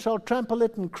earth and shall trample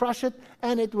it and crush it,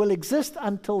 and it will exist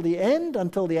until the end,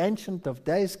 until the Ancient of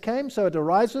Days came. So it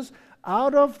arises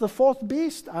out of the fourth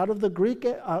beast, out of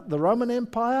the Roman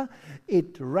Empire.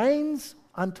 It reigns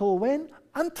until when?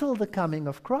 Until the coming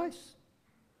of Christ.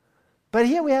 But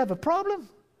here we have a problem,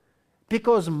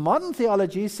 because modern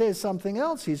theology says something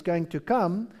else. He's going to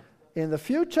come in the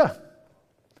future.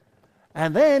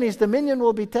 And then his dominion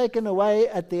will be taken away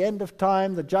at the end of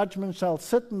time. The judgment shall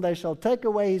sit, and they shall take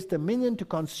away his dominion to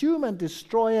consume and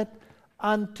destroy it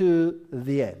unto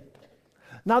the end.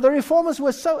 Now the reformers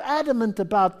were so adamant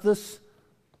about this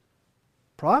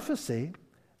prophecy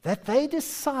that they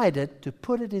decided to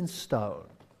put it in stone.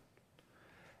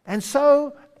 And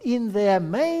so in their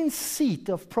main seat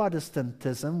of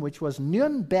Protestantism, which was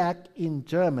Nuremberg in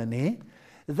Germany,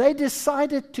 they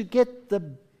decided to get the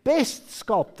best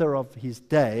sculptor of his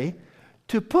day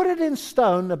to put it in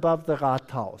stone above the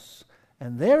Rathaus.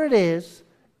 And there it is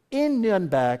in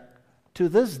Nuremberg to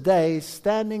this day,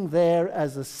 standing there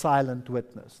as a silent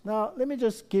witness. Now, let me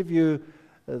just give you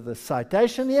the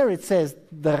citation here. It says,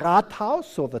 the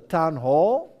Rathaus, or the town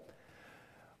hall,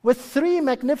 with 3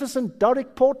 magnificent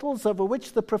Doric portals over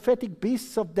which the prophetic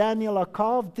beasts of Daniel are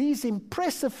carved. These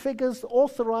impressive figures,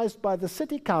 authorized by the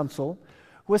city council,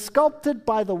 were sculpted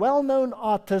by the well-known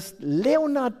artist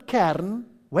Leonard Kern.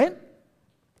 When?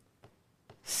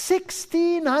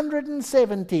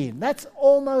 1617. That's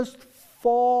almost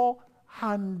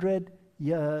 400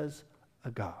 years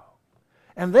ago.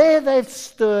 And there they've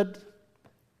stood,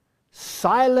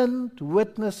 silent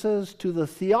witnesses to the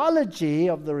theology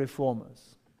of the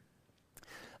reformers.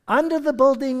 Under the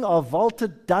building of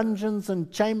vaulted dungeons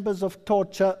and chambers of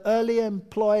torture, earlier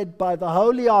employed by the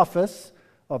Holy Office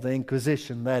of the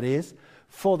Inquisition, that is,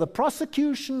 for the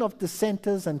prosecution of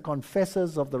dissenters and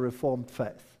confessors of the Reformed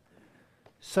faith.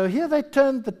 So here they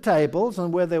turned the tables,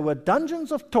 and where there were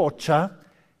dungeons of torture,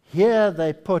 here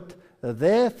they put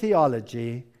their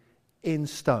theology in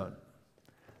stone.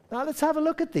 Now let's have a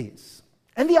look at these.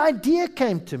 And the idea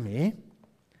came to me,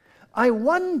 I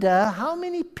wonder how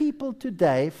many people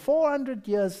today, 400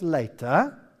 years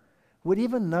later, would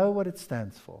even know what it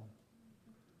stands for.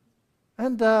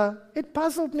 And it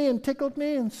puzzled me and tickled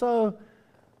me, and so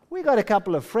we got a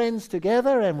couple of friends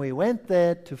together and we went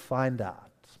there to find out.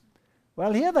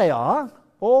 Well, here they are,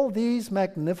 all these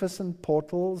magnificent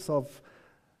portals of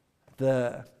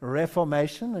the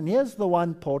Reformation, and here's the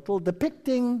one portal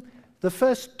depicting the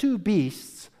first two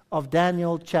beasts of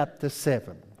Daniel chapter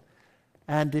 7.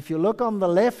 And if you look on the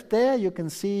left there, you can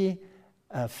see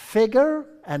a figure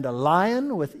and a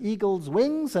lion with eagle's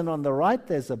wings, and on the right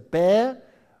there's a bear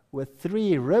with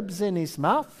 3 ribs in his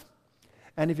mouth.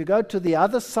 And if you go to the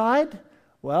other side,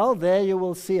 well, there you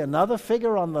will see another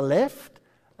figure on the left,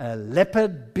 a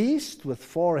leopard beast with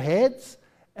 4 heads,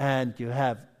 and you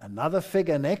have another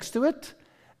figure next to it.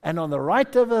 And on the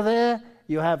right over there,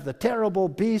 you have the terrible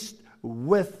beast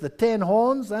with the 10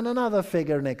 horns and another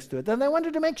figure next to it. And they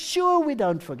wanted to make sure we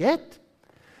don't forget.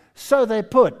 So they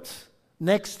put,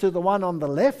 next to the one on the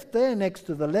left there, next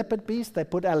to the leopard beast, they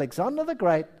put Alexander the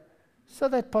Great, so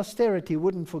that posterity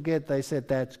wouldn't forget. They said,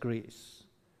 that's Greece.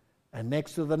 And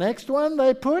next to the next one,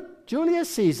 they put Julius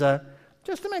Caesar,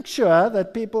 just to make sure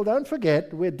that people don't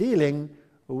forget we're dealing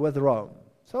with Rome.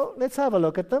 So let's have a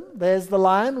look at them. There's the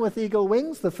lion with eagle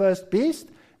wings, the first beast.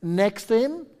 Next to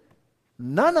him,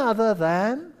 none other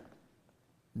than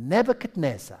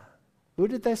Nebuchadnezzar. Who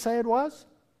did they say it was?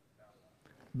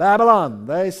 Babylon.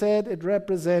 They said it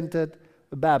represented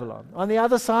Babylon. On the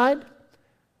other side,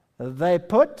 they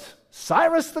put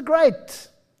Cyrus the Great.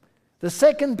 The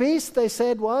second beast, they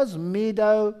said, was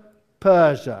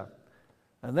Medo-Persia.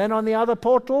 And then on the other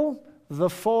portal, the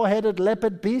 4-headed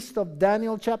leopard beast of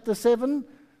Daniel chapter 7,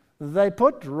 they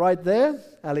put right there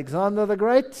Alexander the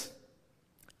Great.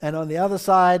 And on the other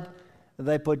side,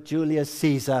 they put Julius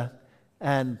Caesar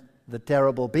and the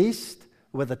terrible beast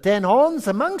with the 10 horns,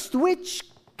 amongst which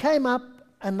came up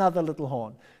another little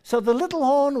horn. So the little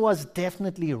horn was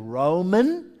definitely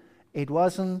Roman. It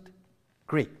wasn't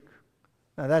Greek.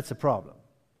 Now that's a problem.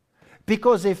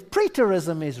 Because if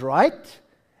preterism is right,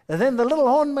 then the little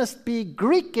horn must be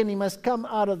Greek, and he must come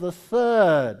out of the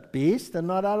 3rd beast and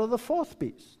not out of the 4th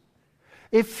beast.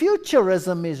 If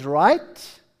futurism is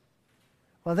right,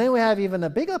 well, then we have even a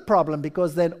bigger problem,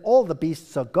 because then all the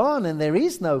beasts are gone and there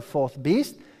is no 4th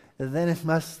beast. Then it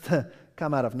must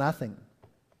come out of nothing.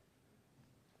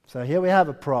 So here we have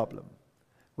a problem.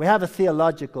 We have a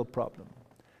theological problem.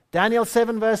 Daniel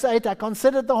 7 verse 8, I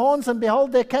considered the horns, and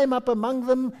behold, there came up among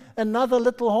them another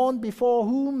little horn, before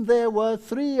whom there were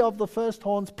 3 of the first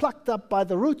horns plucked up by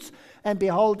the roots. And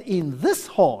behold, in this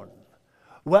horn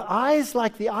were eyes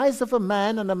like the eyes of a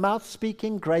man, and a mouth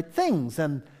speaking great things.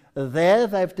 And there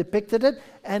they've depicted it.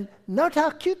 And note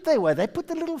how cute they were. They put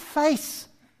the little face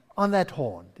on that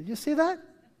horn. Did you see that?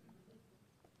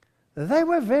 They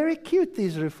were very cute,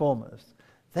 these reformers.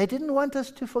 They didn't want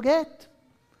us to forget.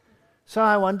 So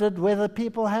I wondered whether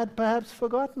people had perhaps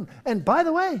forgotten. And by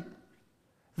the way,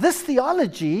 this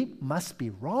theology must be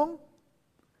wrong,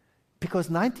 because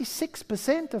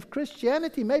 96% of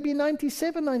Christianity, maybe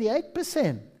 97,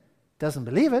 98%, doesn't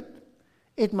believe it.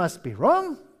 It must be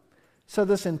wrong. So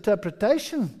this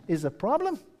interpretation is a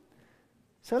problem.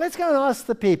 So let's go and ask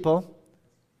the people,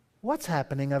 what's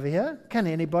happening over here? Can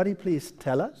anybody please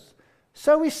tell us?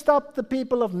 So we stopped the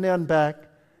people of Nuremberg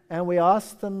and we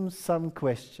asked them some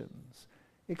questions.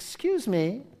 Excuse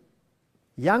me,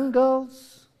 young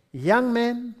girls, young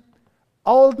men,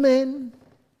 old men,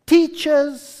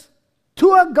 teachers,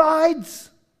 tour guides,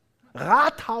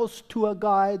 Rathaus tour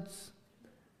guides.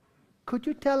 Could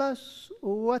you tell us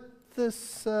what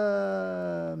this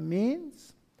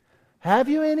means? Have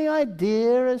you any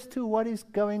idea as to what is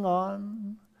going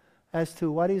on? As to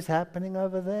what is happening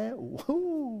over there?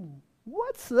 Ooh,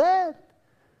 what's that?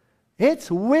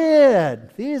 It's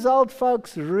weird. These old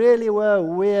folks really were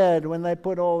weird when they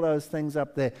put all those things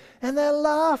up there. And they're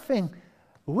laughing.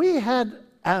 We had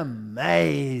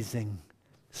amazing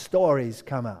stories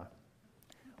come out.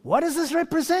 What does this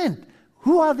represent?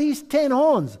 Who are these 10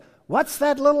 horns? What's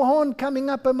that little horn coming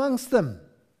up amongst them?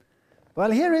 Well,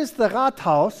 here is the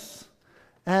Rathaus.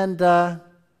 And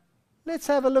let's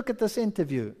have a look at this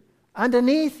interview.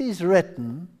 Underneath is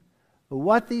written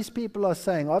what these people are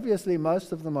saying. Obviously,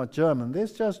 most of them are German.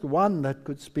 There's just one that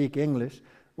could speak English.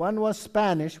 One was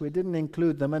Spanish. We didn't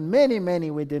include them. And many, many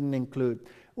we didn't include.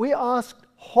 We asked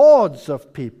hordes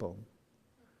of people.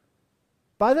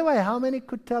 By the way, how many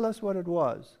could tell us what it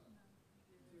was?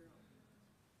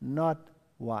 Not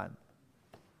one.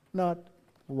 Not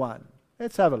one.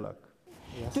 Let's have a look.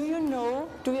 Yes.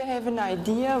 Do you have an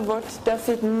idea what does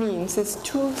it mean, these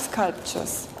two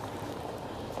sculptures?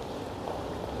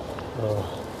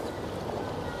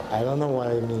 I don't know what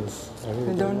it means. I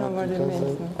don't know what it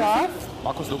means. Ja?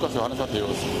 Markus, Lukas, Johannes,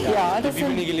 Matthäus. Ja, ich habe die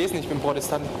Bibel nie gelesen, ich bin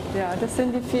Protestant. Ja, das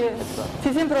sind die vier.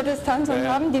 Sie sind Protestant und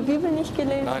haben die Bibel nicht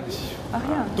gelesen? Nein, ich. Ach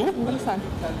ja, du? Interessant.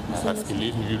 Was heißt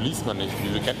gelesen? Die Bibel liest man nicht, die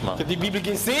Bibel kennt man. Ich habe die Bibel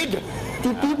gesehen.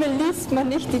 Die Bibel liest man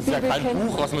nicht, die Bibel kennt man. Das ist ja kein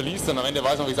Buch, was man liest, sondern am Ende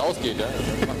weiß man, wie es ausgeht. Ja?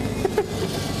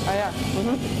 Ah ja.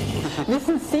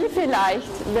 Wissen Sie vielleicht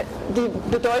die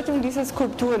Bedeutung dieser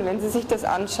Skulpturen, wenn Sie sich das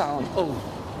anschauen? Oh,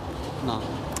 nein.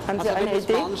 Haben Sie eine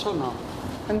Idee?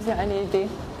 Haben Sie eine Idee?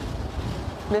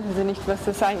 Wissen Sie nicht, was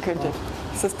das sein könnte?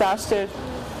 Was das darstellt?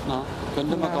 Nein,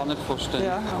 könnte man gar nicht vorstellen.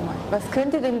 Ja. Was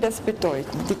könnte denn das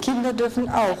bedeuten? Die Kinder dürfen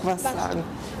auch was sagen.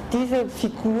 Diese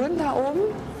Figuren da oben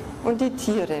und die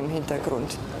Tiere im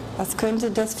Hintergrund. Was könnte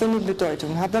das für eine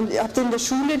Bedeutung haben? Habt ihr in der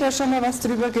Schule da schon mal was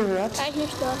drüber gehört? Eigentlich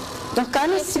doch. Doch gar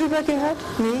nichts drüber gehört?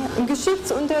 Nee, im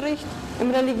Geschichtsunterricht, im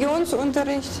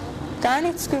Religionsunterricht, gar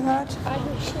nichts gehört?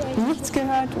 Eigentlich schlecht. Nichts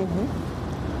gehört?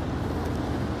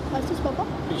 Weißt du es, Papa?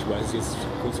 Ich weiß es jetzt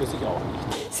grundsätzlich auch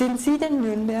nicht. Sind Sie denn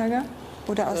Nürnberger?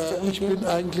 Oder aus der ich bin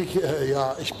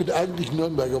eigentlich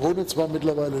Nürnberger. Wohne zwar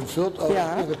mittlerweile in Fürth,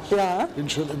 aber bin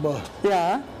schon immer...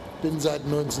 Bin seit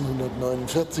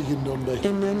 1949 in Nürnberg.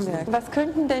 In Nürnberg. Was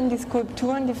könnten denn die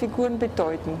Skulpturen, die Figuren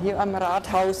bedeuten, hier am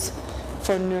Rathaus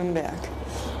von Nürnberg?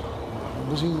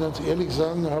 Muss ich Ihnen ganz ehrlich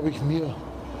sagen, habe ich mir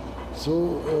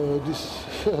so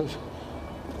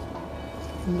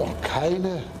noch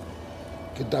keine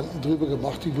Gedanken drüber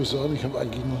gemacht. Ich muss sagen, ich habe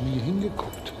eigentlich noch nie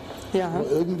hingeguckt. Ja. Aber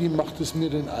irgendwie macht es mir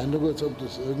den Eindruck, als ob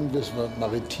das irgendwas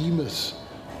Maritimes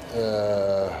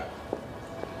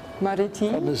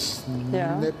Maritim? Kann es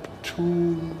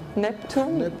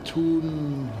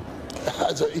Neptun?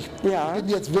 Also ich bin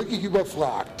jetzt wirklich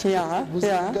überfragt. Muss ich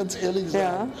ganz ehrlich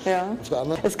sagen.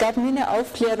 Es gab nie eine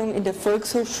Aufklärung in der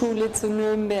Volkshochschule zu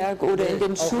Nürnberg oder in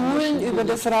den Schulen über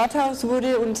das Rathaus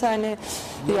wurde und seine,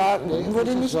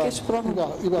 wurde nicht gesprochen.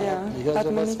 Überhaupt nicht. Also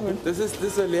das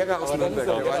ist ein Lehrer aus Nürnberg.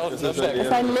 Das ist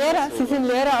ein Lehrer, Sie sind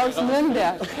Lehrer aus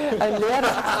Nürnberg. Ein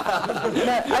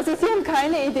Lehrer. Also Sie haben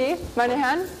keine Idee, meine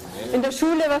Herren? In der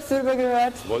Schule was darüber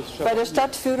gehört? Bei der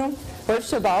Stadtführung?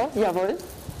 Wolfscher Bau? Jawohl.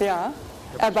 Ja.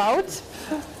 Erbaut? Ich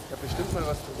habe bestimmt mal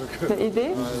was darüber gehört. Eine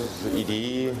Idee? Also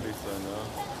Idee,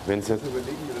 wenn es ein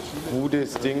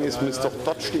gutes Ding ist, müsste doch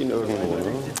dort stehen irgendwo.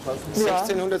 Ne?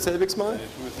 1600 selbiges Mal?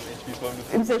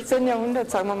 Im 16. Jahrhundert,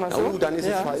 sagen wir mal so. Oh, dann ist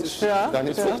es falsch. Ja. Dann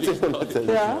ist 1500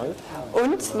 selbiges Mal.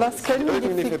 Und was können die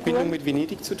Irgendeine Figuren? Verbindung mit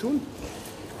Venedig zu tun?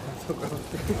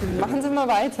 Machen Sie mal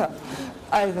weiter.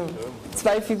 Also,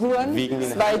 zwei Figuren,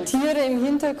 zwei Tiere im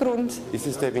Hintergrund. Ist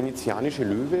es der venezianische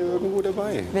Löwe irgendwo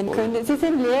dabei? Sie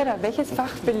sind Lehrer. Welches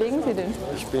Fach belegen Sie denn?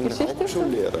 Ich bin Geschichte?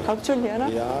 Hauptschullehrer. Hauptschullehrer?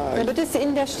 Ja. Dann wird es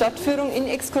in der Stadtführung, in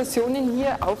Exkursionen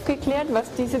hier aufgeklärt, was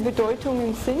diese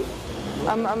Bedeutungen sind?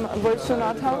 Am Wolfschen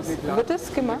Rathaus? Wird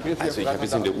das gemacht? Also ich habe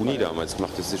es in der Uni damals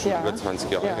gemacht, das ist schon über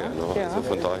 20 Jahre her. Ne? Also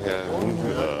von daher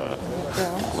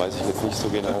weiß ich jetzt nicht so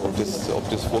genau, ob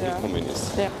das vorgekommen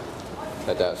ist.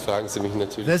 Ja, da fragen Sie mich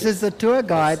natürlich. This is the tour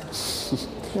guide.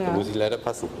 Da muss ich leider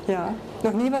passen. Ja,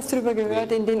 noch nie was drüber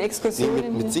gehört in den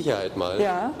Exkursionen? Mit Sicherheit mal.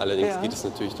 Ja. Allerdings geht es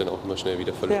natürlich dann auch immer schnell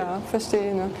wieder verloren. Ja,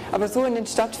 verstehe. Ne? Aber so in den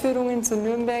Stadtführungen zu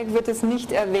Nürnberg wird es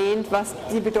nicht erwähnt, was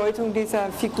die Bedeutung dieser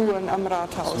Figuren am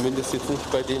Rathaus. Zumindest jetzt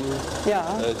nicht bei denen,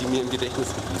 die mir im Gedächtnis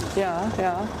geblieben sind.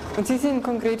 Ja. Und Sie sind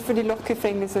konkret für die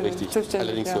Lochgefängnisse zuständig?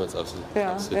 Allerdings nur als Absolut.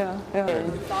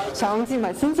 Schauen Sie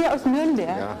mal, sind Sie aus Nürnberg?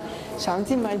 Ja. Schauen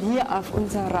Sie mal hier auf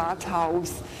unser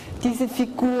Rathaus. Diese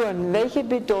Figuren, welche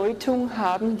Bedeutung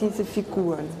haben diese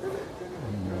Figuren?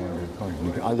 Ja, das kann ich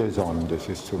nicht alle sagen. Das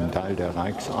ist zum Teil der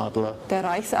Reichsadler. Der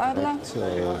Reichsadler? Das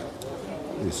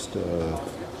ist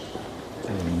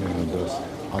das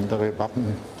andere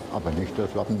Wappen, aber nicht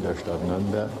das Wappen der Stadt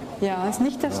Nürnberg. Ja, ist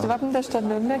nicht das Wappen der Stadt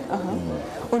Nürnberg? Aha.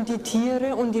 Und die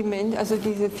Tiere und die Menschen, also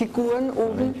diese Figuren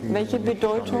oben, welche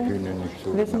Bedeutung?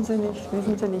 Wissen Sie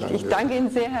nicht. Ich danke Ihnen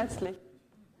sehr herzlich.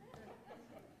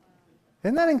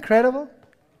 Isn't that incredible?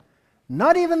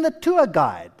 Not even the tour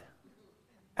guide.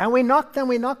 And we knocked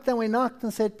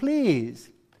and said,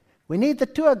 please, we need the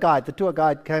tour guide. The tour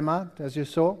guide came out, as you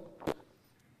saw.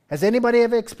 Has anybody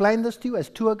ever explained this to you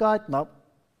as tour guide? No.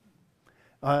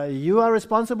 You are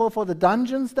responsible for the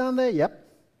dungeons down there? Yep.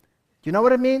 Do you know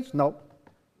what it means? No.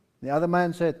 The other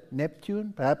man said,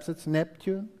 Neptune. Perhaps it's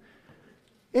Neptune.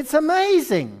 It's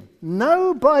amazing.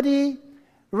 Nobody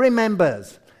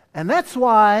remembers. And that's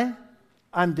why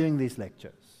I'm doing these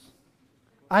lectures.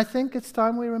 I think it's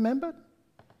time we remembered.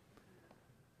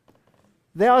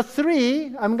 There are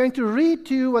three. I'm going to read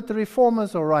to you what the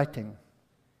Reformers are writing.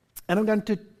 And I'm going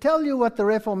to tell you what the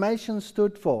Reformation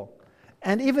stood for.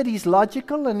 And if it is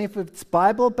logical, and if it's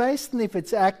Bible-based, and if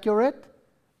it's accurate,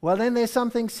 well, then there's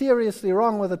something seriously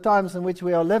wrong with the times in which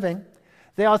we are living.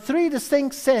 There are three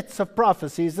distinct sets of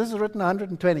prophecies. This is written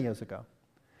 120 years ago.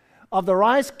 Of the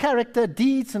rise, character,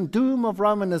 deeds, and doom of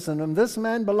Romanism. And this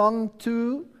man belonged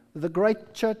to the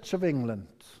great Church of England.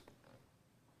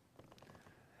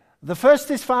 The first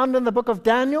is found in the book of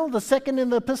Daniel, the second in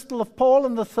the epistle of Paul,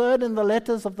 and the third in the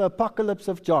letters of the Apocalypse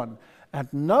of John. And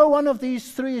no one of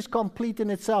these three is complete in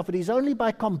itself. It is only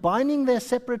by combining their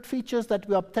separate features that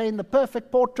we obtain the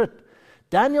perfect portrait.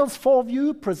 Daniel's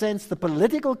foreview presents the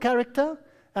political character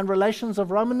and relations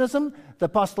of Romanism. The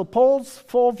Apostle Paul's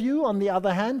foreview, on the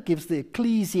other hand, gives the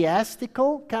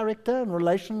ecclesiastical character and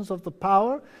relations of the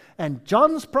power. And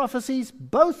John's prophecies,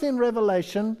 both in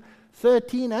Revelation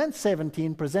 13 and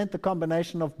 17, present the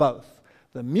combination of both.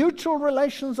 The mutual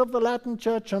relations of the Latin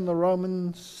Church and the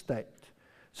Roman state.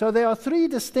 So there are three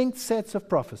distinct sets of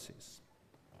prophecies.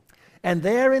 And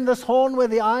there in this horn were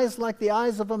the eyes like the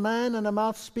eyes of a man and a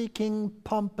mouth speaking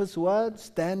pompous words.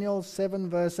 Daniel 7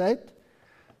 verse 8.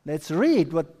 Let's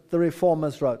read what the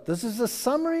Reformers wrote. This is a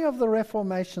summary of the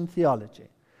Reformation theology.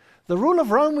 The rule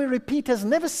of Rome, we repeat, has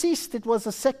never ceased. It was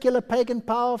a secular pagan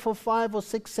power for 5 or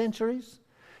 6 centuries.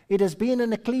 It has been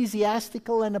an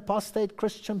ecclesiastical and apostate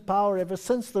Christian power ever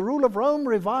since. The rule of Rome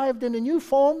revived in a new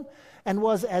form and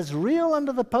was as real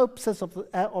under the popes as of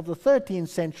the 13th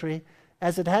century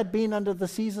as it had been under the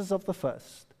Caesars of the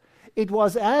first. It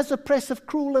was as oppressive,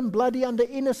 cruel, and bloody under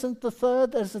Innocent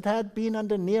III as it had been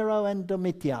under Nero and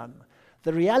Domitian.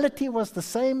 The reality was the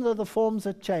same, though the forms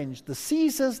had changed. The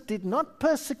Caesars did not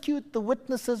persecute the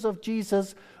witnesses of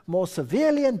Jesus more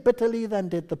severely and bitterly than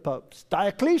did the popes.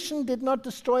 Diocletian did not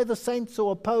destroy the saints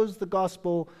or oppose the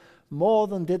gospel more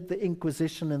than did the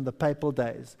Inquisition in the papal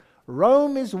days.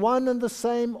 Rome is one and the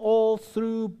same all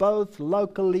through, both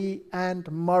locally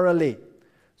and morally.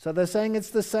 So they're saying it's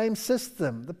the same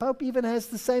system. The Pope even has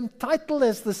the same title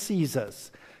as the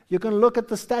Caesars. You can look at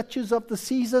the statues of the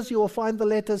Caesars, you will find the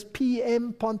letters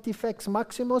PM, Pontifex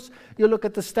Maximus. You look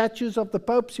at the statues of the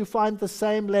popes, you find the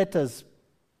same letters,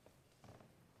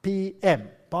 PM,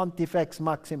 Pontifex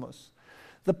Maximus.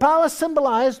 The power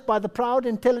symbolized by the proud,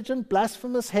 intelligent,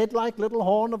 blasphemous, head-like little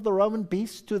horn of the Roman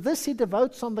beast, to this he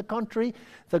devotes, on the contrary,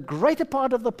 the greater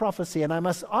part of the prophecy. And I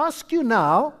must ask you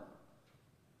now,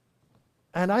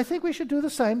 and I think we should do the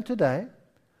same today,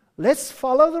 let's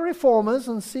follow the Reformers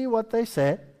and see what they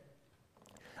said.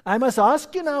 I must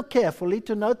ask you now carefully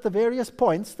to note the various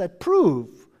points that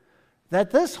prove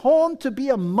that this horn to be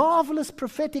a marvelous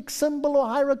prophetic symbol or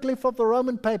hieroglyph of the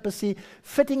Roman papacy,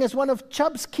 fitting as one of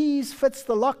Chubb's keys fits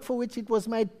the lock for which it was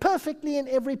made perfectly in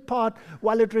every part,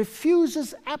 while it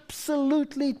refuses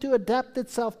absolutely to adapt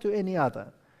itself to any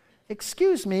other.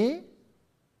 Excuse me,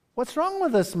 what's wrong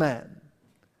with this man?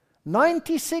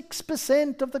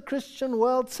 96% of the Christian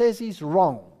world says he's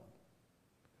wrong.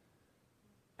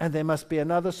 And there must be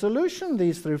another solution.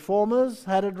 These Reformers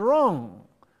had it wrong.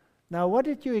 Now, what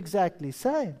did you exactly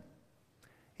say?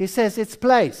 He says its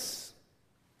place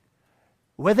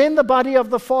within the body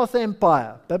of the fourth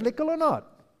empire, biblical or not,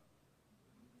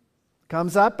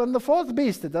 comes up in the fourth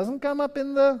beast. It doesn't come up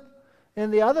in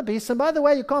the other beasts. And by the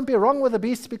way, you can't be wrong with the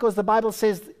beasts because the Bible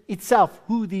says itself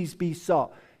who these beasts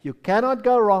are. You cannot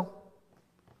go wrong.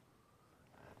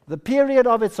 The period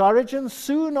of its origin,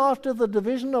 soon after the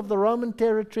division of the Roman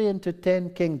territory into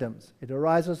 10 kingdoms. It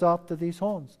arises after these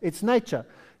horns. Its nature,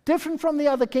 different from the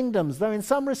other kingdoms, though in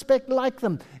some respect like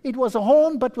them. It was a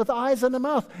horn, but with eyes and a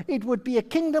mouth. It would be a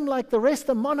kingdom like the rest,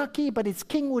 a monarchy, but its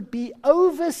king would be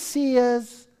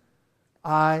overseers,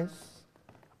 eyes,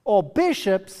 or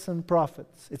bishops and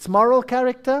prophets. Its moral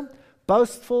character,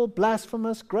 boastful,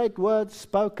 blasphemous, great words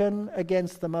spoken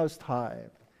against the Most High.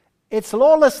 Its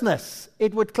lawlessness,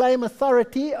 it would claim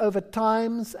authority over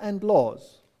times and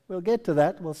laws. We'll get to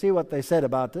that. We'll see what they said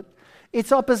about it.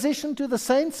 Its opposition to the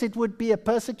saints, it would be a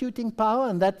persecuting power,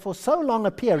 and that for so long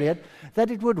a period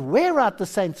that it would wear out the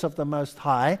saints of the Most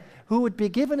High, who would be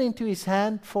given into his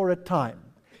hand for a time.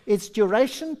 Its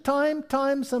duration, time,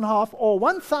 times and half, or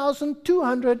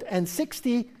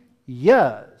 1,260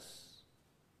 years.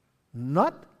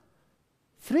 Not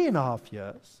 3.5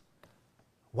 years.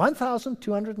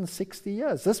 1,260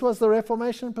 years. This was the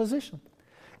Reformation position.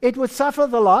 It would suffer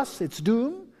the loss, its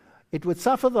doom. It would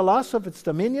suffer the loss of its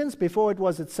dominions before it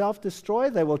was itself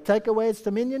destroyed. They will take away its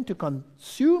dominion to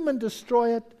consume and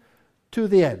destroy it to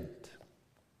the end.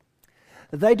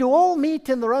 They do all meet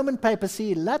in the Roman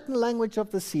papacy, Latin language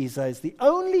of the Caesar, is the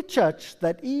only church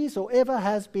that is or ever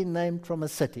has been named from a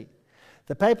city.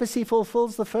 The papacy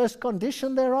fulfills the first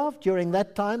condition thereof. During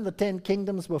that time, the 10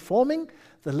 kingdoms were forming.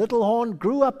 The little horn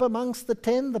grew up amongst the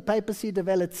 10. The papacy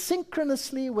developed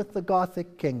synchronously with the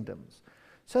Gothic kingdoms.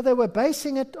 So they were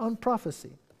basing it on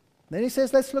prophecy. Then he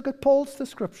says, let's look at Paul's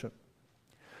description.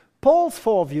 Paul's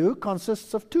foreview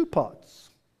consists of 2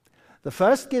 parts. The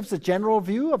first gives a general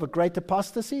view of a great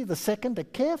apostasy. The second, a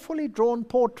carefully drawn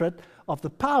portrait of the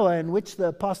power in which the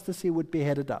apostasy would be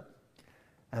headed up.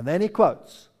 And then he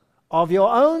quotes, "Of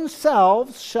your own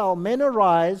selves shall men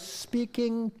arise,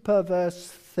 speaking perverse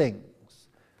things."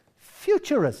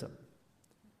 Futurism.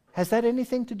 Has that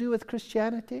anything to do with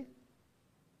Christianity?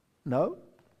 No,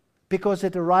 because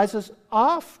it arises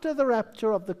after the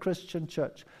rapture of the Christian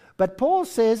church. But Paul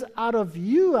says, out of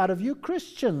you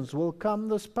Christians will come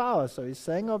this power. So he's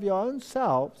saying, of your own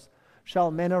selves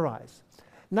shall men arise.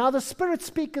 Now the Spirit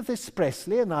speaketh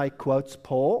expressly, and I quotes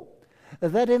Paul,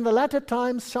 that in the latter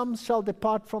times some shall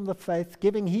depart from the faith,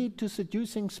 giving heed to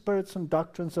seducing spirits and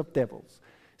doctrines of devils,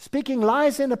 speaking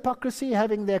lies in hypocrisy,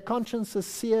 having their consciences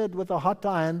seared with a hot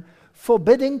iron,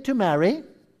 forbidding to marry,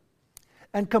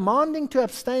 and commanding to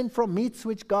abstain from meats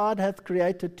which God hath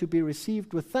created to be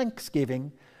received with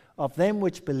thanksgiving of them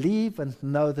which believe and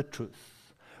know the truth.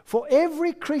 For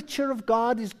every creature of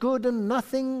God is good, and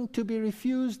nothing to be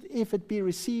refused if it be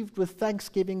received with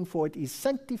thanksgiving, for it is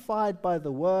sanctified by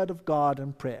the word of God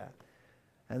and prayer.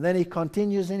 And then he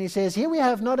continues and he says, here we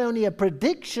have not only a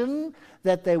prediction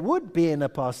that there would be an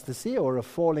apostasy or a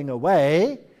falling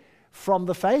away from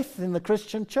the faith in the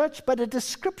Christian church, but a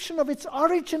description of its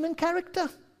origin and character.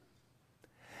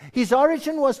 His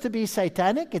origin was to be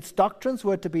satanic. Its doctrines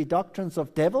were to be doctrines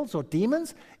of devils or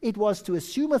demons. It was to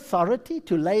assume authority,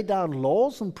 to lay down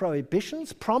laws and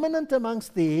prohibitions. Prominent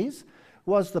amongst these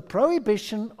was the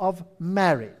prohibition of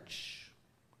marriage.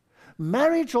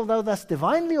 Marriage, although thus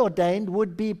divinely ordained,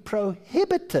 would be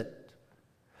prohibited.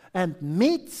 And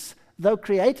meats, though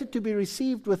created to be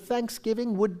received with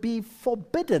thanksgiving, would be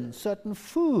forbidden, certain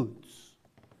foods.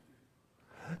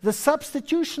 The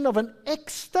substitution of an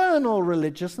external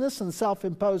religiousness and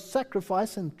self-imposed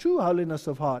sacrifice and true holiness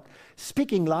of heart,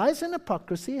 speaking lies and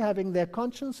hypocrisy, having their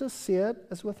consciences seared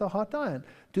as with a hot iron.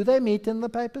 Do they meet in the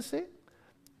papacy?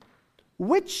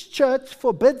 Which church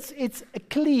forbids its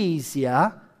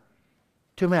ecclesia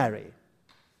to marry?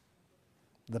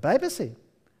 The papacy.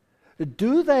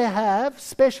 Do they have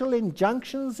special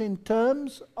injunctions in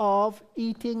terms of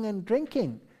eating and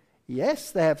drinking?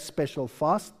 Yes, they have special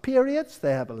fast periods,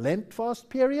 they have Lent fast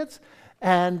periods,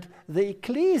 and the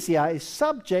ecclesia is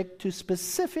subject to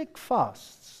specific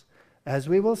fasts, as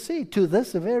we will see, to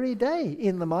this very day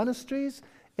in the monasteries,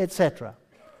 etc.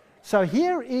 So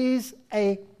here is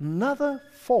another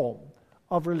form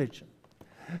of religion.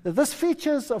 This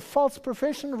features of false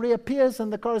profession reappears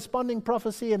in the corresponding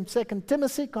prophecy in 2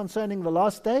 Timothy concerning the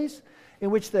last days,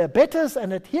 in which the abettors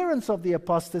and adherents of the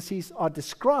apostasies are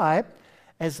described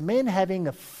as men having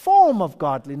a form of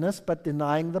godliness but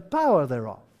denying the power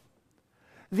thereof.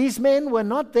 These men were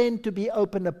not then to be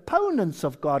open opponents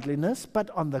of godliness, but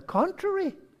on the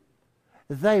contrary,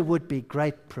 they would be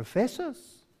great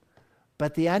professors.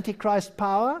 But the Antichrist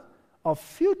power of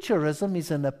futurism is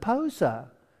an opposer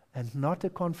and not a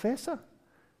confessor.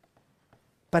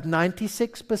 But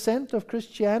 96% of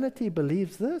Christianity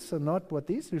believes this and not what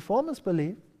these reformers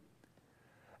believe.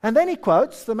 And then he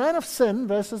quotes the man of sin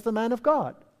versus the man of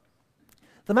God.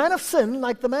 The man of sin,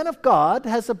 like the man of God,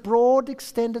 has a broad,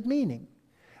 extended meaning.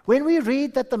 When we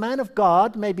read that the man of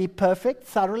God may be perfect,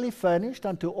 thoroughly furnished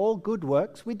unto all good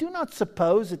works, we do not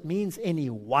suppose it means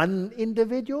any one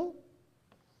individual.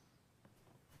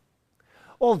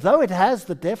 Although it has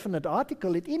the definite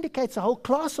article, it indicates a whole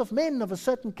class of men of a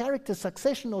certain character,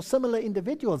 succession, or similar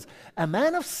individuals. A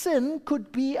man of sin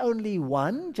could be only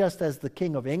one, just as the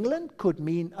King of England could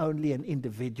mean only an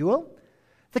individual.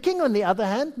 The king, on the other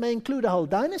hand, may include a whole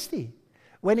dynasty.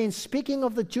 When in speaking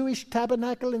of the Jewish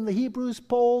tabernacle in the Hebrews,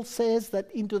 Paul says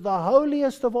that into the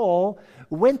holiest of all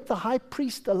went the high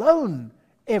priest alone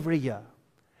every year.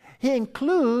 He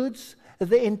includes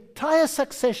the entire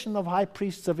succession of high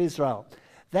priests of Israel.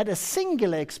 That a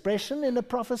singular expression in a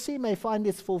prophecy may find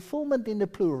its fulfillment in the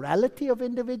plurality of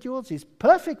individuals is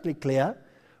perfectly clear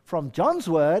from John's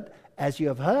word, as you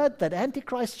have heard that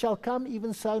Antichrist shall come,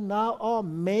 even so now are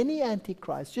many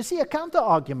Antichrists. You see, a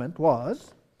counter-argument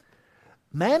was,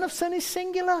 man of sin is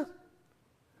singular,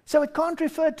 so it can't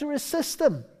refer to a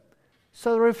system.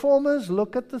 So the reformers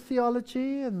look at the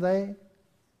theology and they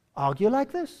argue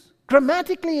like this.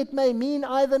 Grammatically, it may mean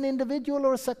either an individual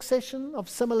or a succession of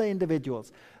similar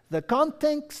individuals. The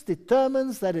context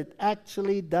determines that it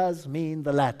actually does mean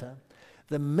the latter.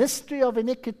 The mystery of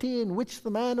iniquity in which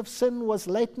the man of sin was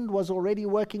latent was already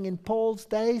working in Paul's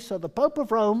day, so the Pope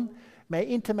of Rome may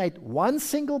intimate one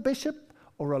single bishop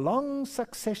or a long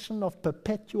succession of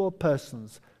perpetual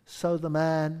persons, so the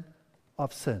man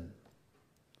of sin.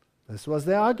 This was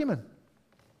their argument.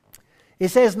 He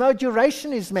says no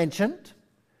duration is mentioned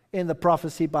in the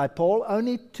prophecy by Paul,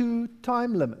 only 2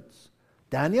 time limits.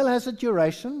 Daniel has a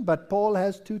duration, but Paul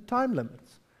has 2 time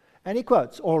limits. And he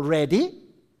quotes, already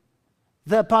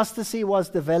the apostasy was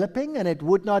developing and it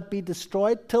would not be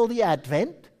destroyed till the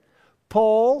advent.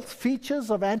 Paul's features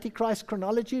of Antichrist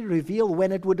chronology reveal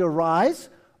when it would arise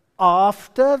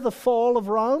after the fall of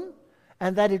Rome,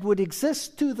 and that it would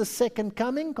exist to the second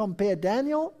coming, compare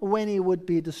Daniel, when he would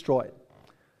be destroyed.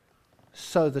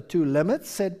 So the 2 limits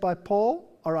said by Paul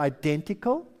are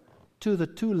identical to the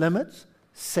 2 limits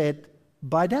said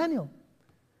by Daniel.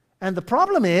 And the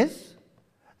problem is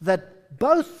that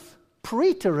both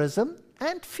preterism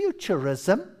and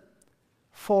futurism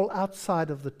fall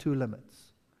outside of the 2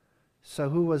 limits. So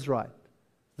who was right?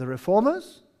 The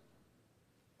reformers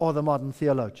or the modern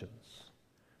theologians?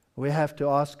 We have to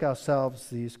ask ourselves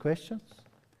these questions.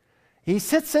 He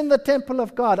sits in the temple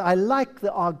of God. I like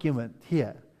the argument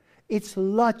here. It's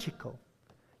logical.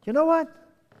 You know what?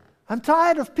 I'm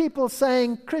tired of people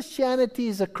saying Christianity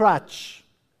is a crutch.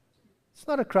 It's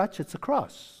not a crutch, it's a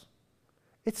cross.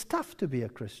 It's tough to be a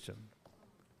Christian.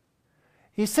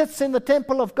 He sits in the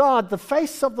temple of God. The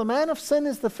face of the man of sin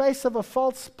is the face of a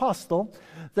false apostle,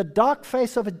 the dark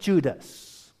face of a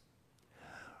Judas.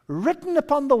 Written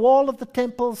upon the wall of the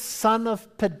temple, son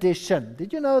of perdition.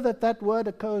 Did you know that that word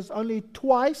occurs only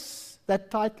twice, that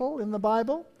title, in the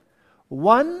Bible?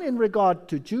 One in regard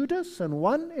to Judas and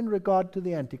one in regard to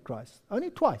the Antichrist. Only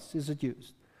twice is it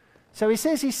used. So he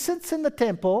says he sits in the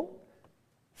temple,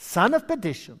 son of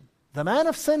perdition. The man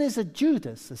of sin is a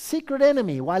Judas, a secret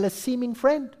enemy, while a seeming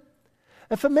friend.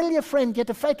 A familiar friend, yet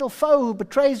a fatal foe who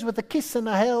betrays with a kiss and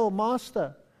a hail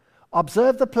master.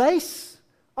 Observe the place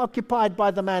occupied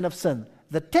by the man of sin,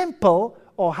 the temple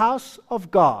or house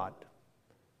of God.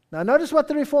 Now notice what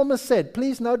the reformers said.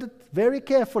 Please note it very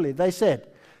carefully. They said,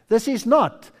 this is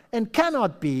not and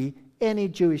cannot be any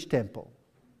Jewish temple.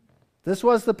 This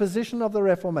was the position of the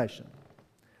Reformation.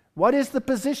 What is the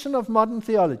position of modern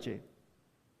theology?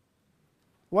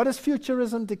 What does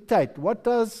futurism dictate? What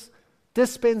does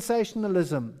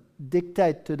dispensationalism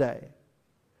dictate today?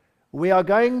 We are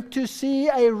going to see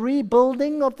a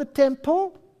rebuilding of the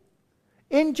temple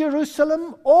in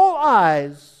Jerusalem, all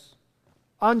eyes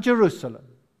on Jerusalem.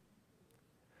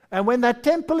 And when that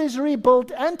temple is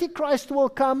rebuilt, Antichrist will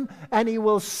come and he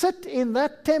will sit in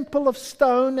that temple of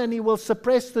stone and he will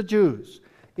suppress the Jews.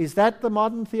 Is that the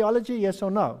modern theology? Yes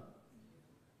or no?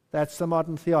 That's the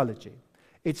modern theology.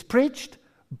 It's preached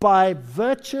by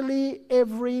virtually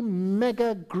every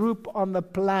mega group on the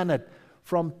planet,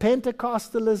 from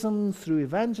Pentecostalism through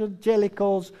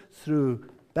evangelicals, through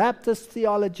Baptist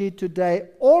theology today.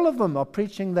 All of them are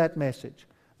preaching that message.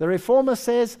 The Reformer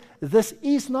says this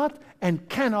is not and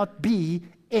cannot be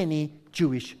any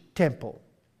Jewish temple.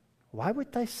 Why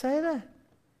would they say that?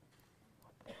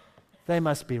 They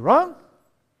must be wrong.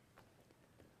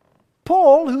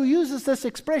 Paul, who uses this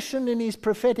expression in his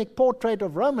prophetic portrait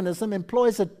of Romanism,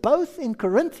 employs it both in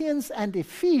Corinthians and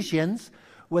Ephesians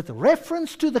with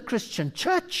reference to the Christian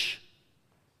church.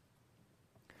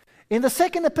 In the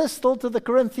second epistle to the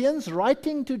Corinthians,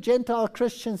 writing to Gentile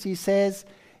Christians, he says,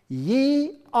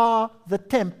 ye are the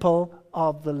temple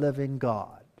of the living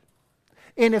God.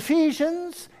 In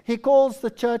Ephesians, he calls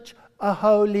the church a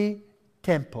holy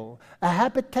temple, a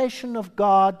habitation of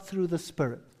God through the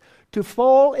Spirit. To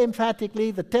fall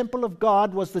emphatically, the temple of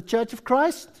God was the church of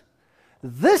Christ.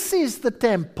 This is the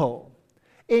temple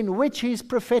in which his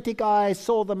prophetic eye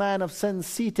saw the man of sin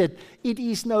seated. It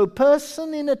is no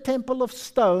person in a temple of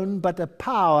stone, but a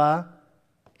power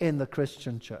in the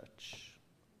Christian church.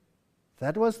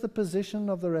 That was the position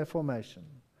of the Reformation.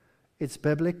 It's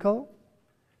biblical,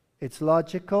 it's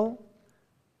logical,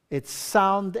 it's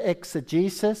sound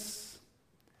exegesis.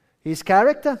 His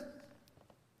character.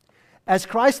 As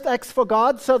Christ acts for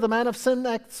God, so the man of sin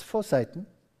acts for Satan.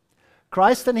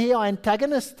 Christ and he are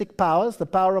antagonistic powers, the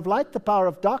power of light, the power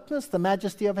of darkness, the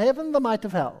majesty of heaven, the might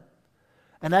of hell.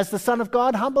 And as the Son of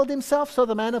God humbled himself, so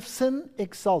the man of sin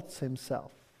exalts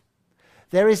himself.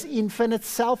 There is infinite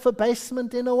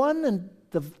self-abasement in a one, and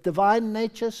the divine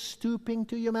nature stooping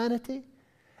to humanity,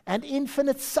 and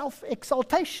infinite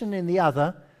self-exaltation in the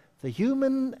other, the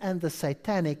human and the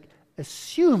satanic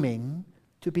assuming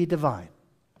to be divine.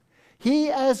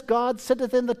 He as God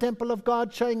sitteth in the temple of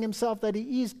God, showing himself that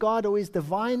he is God or is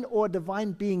divine or a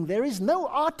divine being. There is no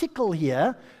article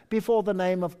here before the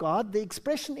name of God. The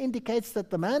expression indicates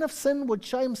that the man of sin would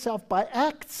show himself by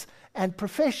acts and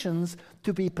professions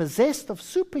to be possessed of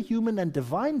superhuman and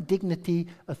divine dignity,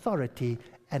 authority,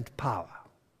 and power.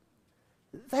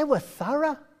 They were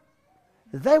thorough.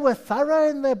 They were thorough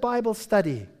in their Bible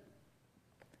study.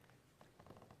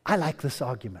 I like this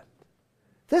argument.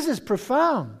 This is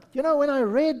profound. You know, when I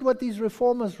read what these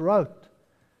reformers wrote,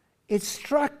 it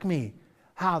struck me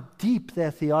how deep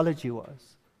their theology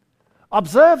was.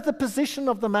 Observe the position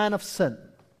of the man of sin.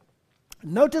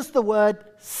 Notice the word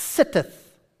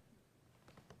sitteth.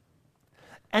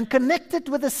 And connect it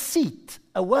with a seat,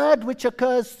 a word which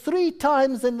occurs 3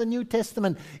 times in the New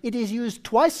Testament. It is used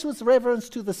twice with reference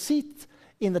to the seat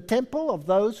in the temple of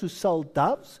those who sold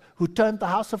doves, who turned the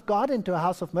house of God into a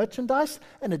house of merchandise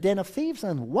and a den of thieves.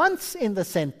 And once in the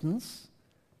sentence,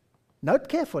 note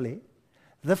carefully,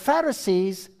 the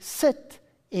Pharisees sit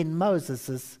in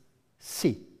Moses'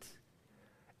 seat.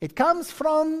 It comes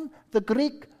from the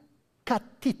Greek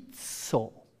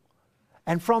katitzo.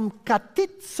 And from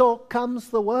katitzo comes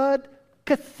the word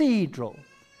cathedral,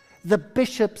 the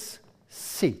bishop's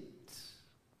seat.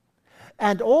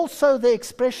 And also the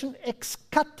expression ex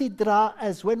cathedra,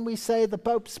 as when we say the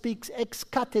Pope speaks ex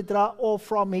cathedra or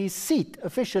from his seat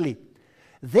officially.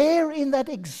 There in that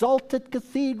exalted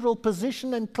cathedral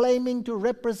position and claiming to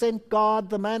represent God,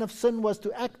 the man of sin was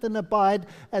to act and abide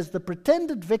as the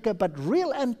pretended vicar but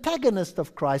real antagonist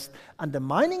of Christ,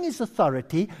 undermining his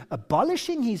authority,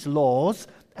 abolishing his laws,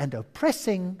 and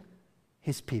oppressing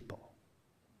his people.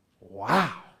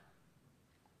 Wow!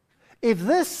 If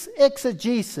this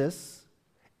exegesis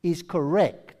is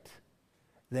correct,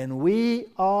 then we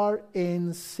are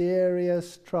in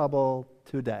serious trouble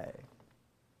today.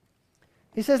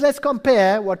 He says, let's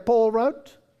compare what Paul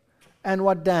wrote and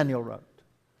what Daniel wrote.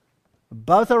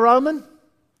 Both are Roman.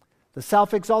 The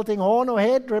self-exalting horn or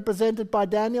head represented by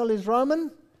Daniel is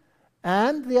Roman,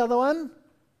 and the other one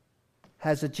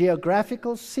has a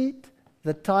geographical seat,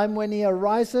 the time when he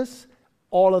arises,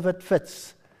 all of it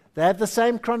fits. They have the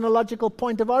same chronological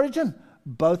point of origin.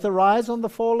 Both arise on the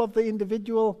fall of the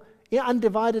individual,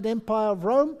 undivided empire of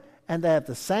Rome, and they have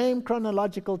the same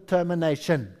chronological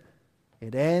termination.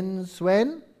 It ends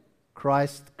when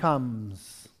Christ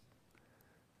comes.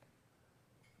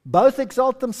 Both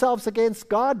exalt themselves against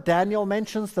God. Daniel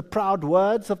mentions the proud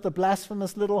words of the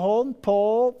blasphemous little horn.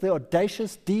 Paul, the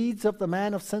audacious deeds of the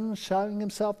man of sin, showing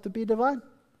himself to be divine.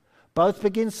 Both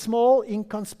begin small,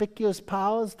 inconspicuous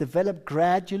powers, developed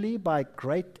gradually by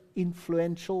great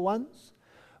influential ones.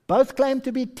 Both claim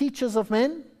to be teachers of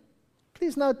men.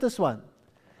 Please note this one.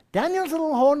 Daniel's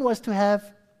little horn was to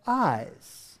have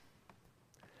eyes.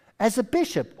 As a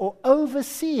bishop or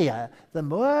overseer, the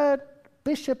word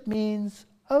bishop means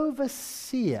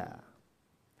overseer.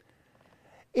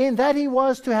 In that he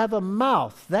was to have a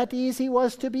mouth, that is, he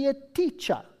was to be a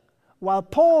teacher. While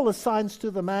Paul assigns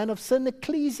to the man of sin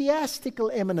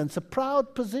ecclesiastical eminence, a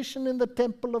proud position in the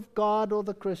temple of God or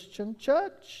the Christian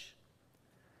church.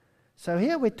 So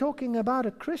here we're talking about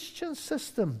a Christian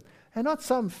system and not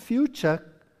some future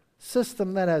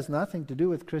system that has nothing to do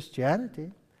with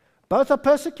Christianity. Both are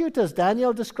persecutors.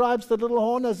 Daniel describes the little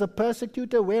horn as a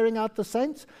persecutor wearing out the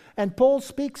saints, and Paul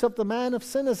speaks of the man of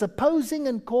sin as opposing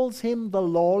and calls him the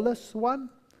lawless one.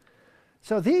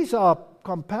 So these are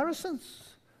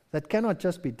comparisons that cannot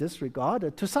just be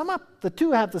disregarded. To sum up, the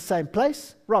two have the same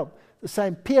place, Rome, the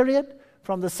same period,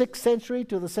 from the 6th century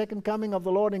to the second coming of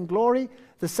the Lord in glory,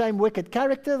 the same wicked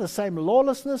character, the same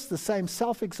lawlessness, the same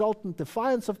self-exaltant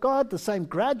defiance of God, the same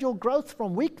gradual growth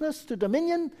from weakness to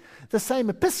dominion, the same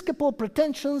episcopal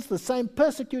pretensions, the same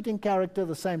persecuting character,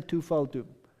 the same twofold doom.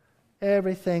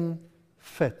 Everything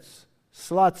fits,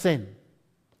 slots in.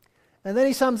 And then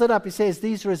he sums it up. He says,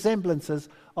 these resemblances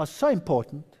are so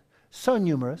important, so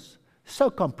numerous,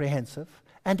 so comprehensive,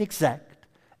 and exact,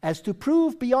 as to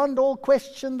prove beyond all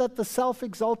question that the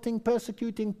self-exalting,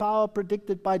 persecuting power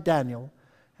predicted by Daniel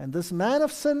and this man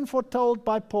of sin foretold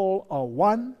by Paul are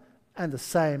one and the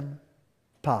same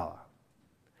power.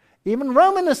 Even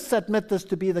Romanists admit this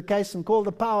to be the case and call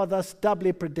the power thus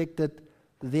doubly predicted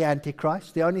the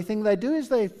Antichrist. The only thing they do is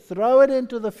they throw it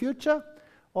into the future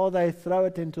or they throw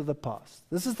it into the past.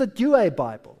 This is the Douay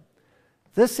Bible.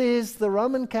 This is the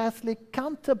Roman Catholic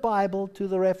counter-Bible to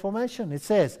the Reformation. It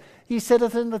says, he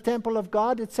sitteth in the temple of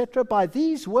God, etc. By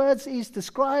these words is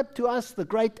described to us the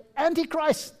great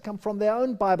Antichrist, come from their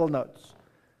own Bible notes.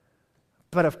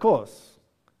 But of course,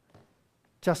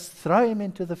 just throw him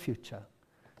into the future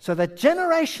so that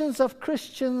generations of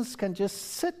Christians can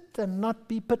just sit and not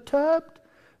be perturbed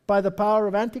by the power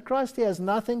of Antichrist. He has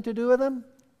nothing to do with them.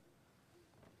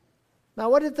 Now,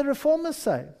 what did the Reformers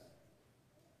say?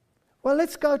 Well,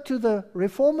 let's go to the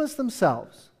Reformers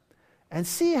themselves and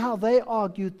see how they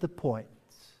argued the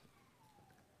points.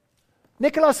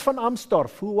 Nicholas van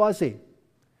Amstorff, who was he?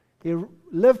 He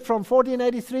lived from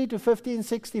 1483 to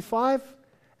 1565,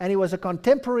 and he was a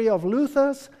contemporary of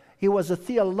Luther's. He was a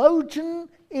theologian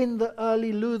in the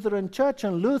early Lutheran church,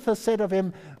 and Luther said of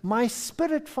him, "My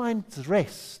spirit finds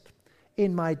rest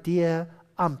in my dear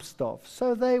Amstorff."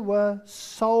 So they were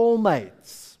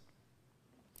soulmates.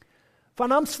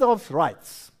 Van Amstorff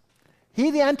writes, "He,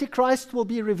 the Antichrist, will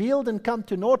be revealed and come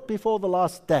to naught before the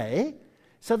last day,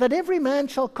 so that every man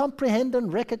shall comprehend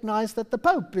and recognize that the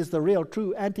Pope is the real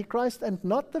true Antichrist and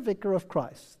not the vicar of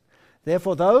Christ.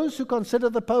 Therefore, those who consider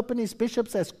the Pope and his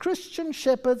bishops as Christian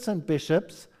shepherds and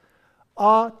bishops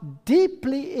are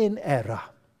deeply in error.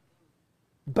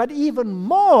 But even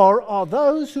more are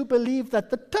those who believe that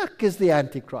the Turk is the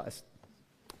Antichrist."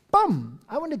 Boom!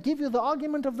 I want to give you the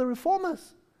argument of the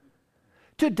Reformers.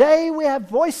 Today we have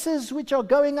voices which are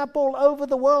going up all over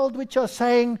the world which are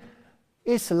saying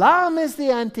Islam is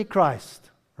the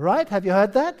Antichrist. Right? Have you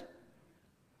heard that?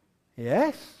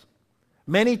 Yes.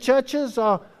 Many churches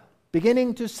are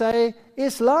beginning to say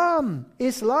Islam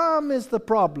is the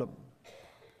problem.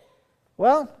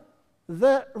 Well,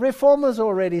 the Reformers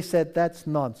already said that's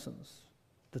nonsense.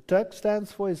 The Turk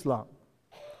stands for Islam.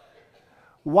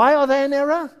 Why are they in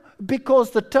error?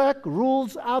 Because the Turk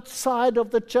rules outside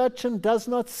of the church and does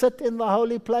not sit in the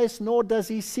holy place, nor does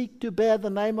he seek to bear the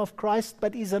name of Christ,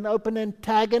 but is an open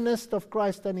antagonist of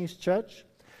Christ and his church.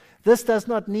 This does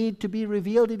not need to be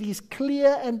revealed. It is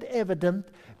clear and evident,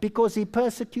 because he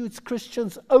persecutes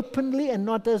Christians openly and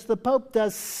not as the Pope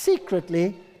does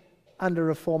secretly under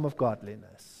a form of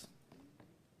godliness.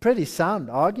 Pretty sound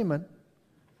argument,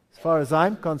 as far as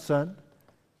I'm concerned.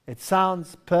 It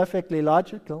sounds perfectly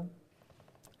logical.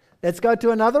 Let's go to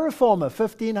another reformer,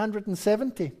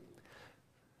 1570.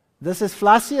 This is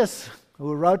Flacius,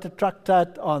 who wrote a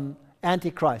tractate on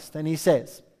Antichrist, and he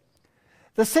says,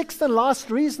 "The sixth and last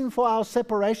reason for our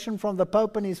separation from the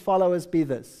Pope and his followers be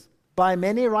this: by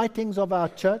many writings of our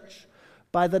church,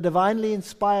 by the divinely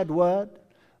inspired word,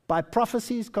 by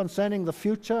prophecies concerning the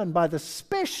future, and by the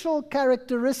special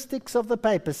characteristics of the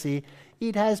papacy,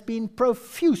 it has been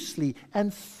profusely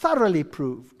and thoroughly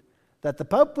proved that the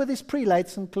Pope with his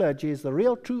prelates and clergy is the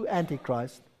real true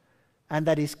Antichrist, and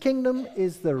that his kingdom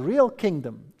is the real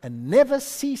kingdom, a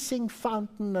never-ceasing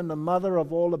fountain and the mother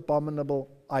of all abominable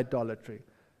idolatry."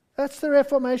 That's the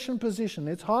Reformation position.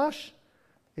 It's harsh,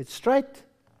 it's straight,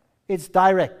 it's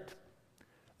direct.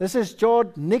 This is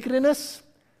George Nigrinus,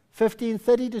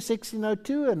 1530 to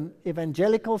 1602, an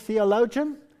evangelical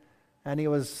theologian, and he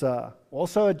was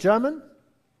also a German.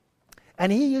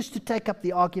 And he used to take up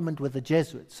the argument with the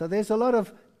Jesuits. So there's a lot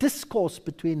of discourse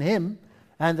between him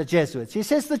and the Jesuits. He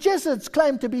says, "The Jesuits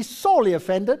claim to be sorely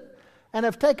offended and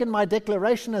have taken my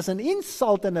declaration as an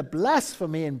insult and a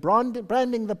blasphemy in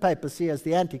branding the papacy as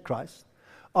the Antichrist,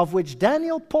 of which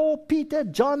Daniel, Paul, Peter,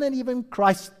 John, and even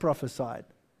Christ prophesied."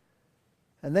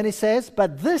 And then he says,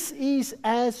 "But this is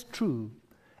as true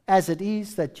as it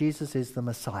is that Jesus is the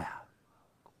Messiah."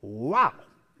 Wow!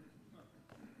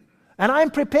 And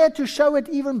I'm prepared to show it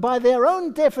even by their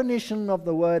own definition of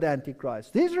the word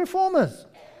Antichrist. These reformers,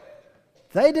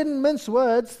 they didn't mince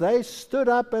words. They stood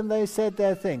up and they said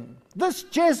their thing. This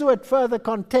Jesuit further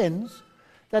contends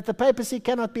that the papacy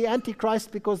cannot be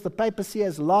Antichrist because the papacy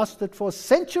has lasted for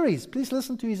centuries. Please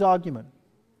listen to his argument.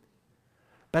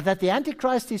 But that the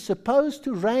Antichrist is supposed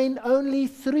to reign only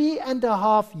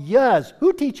 3.5 years.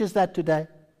 Who teaches that today?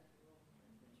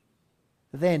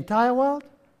 The entire world?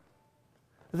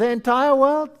 The entire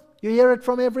world? You hear it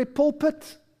from every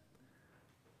pulpit.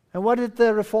 And what did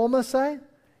the Reformer say?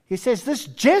 He says, this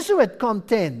Jesuit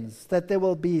contends that there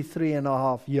will be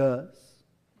 3.5 years.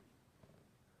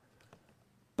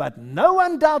 But no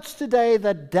one doubts today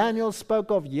that Daniel spoke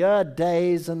of year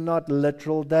days and not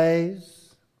literal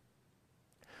days.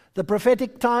 The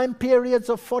prophetic time periods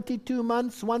of 42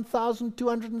 months,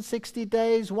 1,260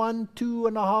 days,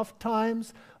 2.5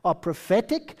 times, are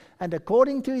prophetic, and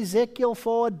according to Ezekiel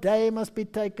 4, a day must be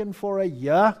taken for a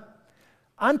year.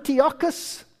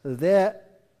 Antiochus, their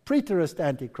preterist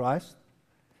Antichrist,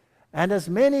 and as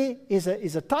many is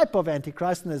a type of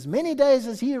Antichrist, and as many days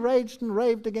as he raged and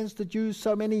raved against the Jews,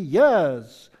 so many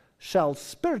years shall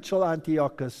spiritual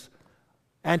Antiochus,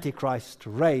 Antichrist,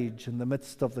 rage in the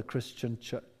midst of the Christian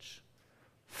church.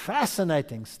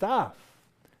 Fascinating stuff.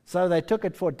 So they took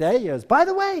it for day years. By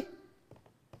the way,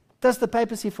 does the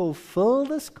papacy fulfill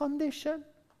this condition?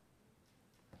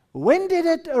 When did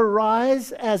it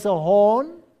arise as a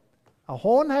horn A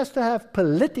horn has to have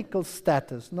political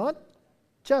status, not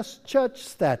just church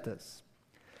status.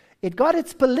 It got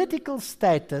its political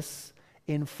status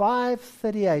in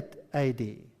 538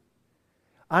 AD.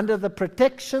 Under the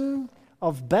protection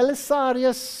of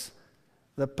Belisarius,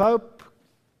 the Pope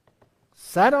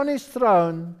sat on his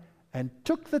throne and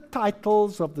took the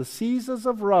titles of the Caesars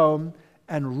of Rome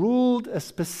and ruled a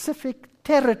specific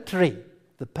territory,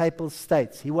 the Papal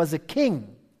States. He was a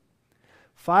king.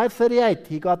 538,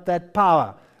 he got that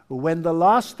power. When the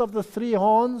last of the three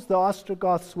horns, the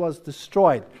Ostrogoths, was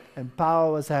destroyed and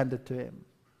power was handed to him.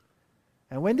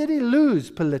 And when did he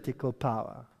lose political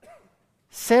power?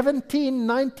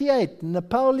 1798,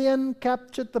 Napoleon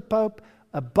captured the Pope,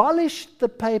 abolished the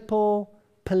papal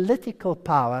political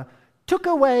power, took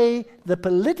away the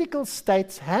political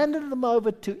states, handed them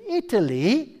over to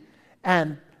Italy,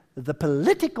 and the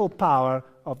political power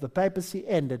of the papacy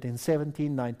ended in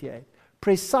 1798.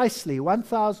 Precisely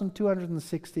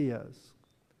 1,260 years.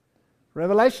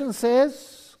 Revelation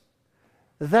says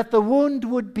that the wound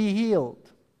would be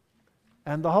healed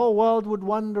and the whole world would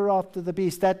wander after the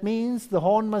beast. That means the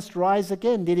horn must rise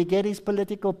again. Did he get his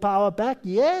political power back?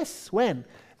 Yes. When?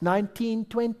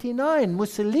 1929.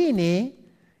 Mussolini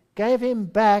gave him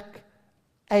back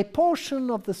a portion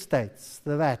of the states,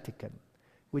 the Vatican,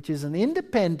 which is an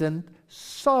independent,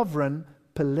 sovereign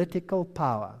political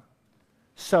power.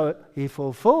 So he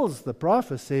fulfills the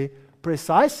prophecy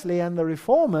precisely, and the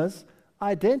reformers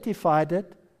identified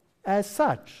it as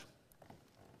such.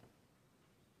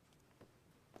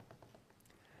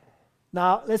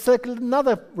 Now, let's look at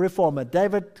another reformer,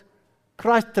 David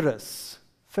Craterus,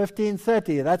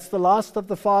 1530. That's the last of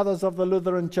the fathers of the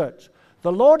Lutheran Church.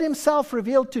 The Lord himself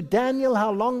revealed to Daniel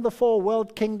how long the four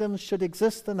world kingdoms should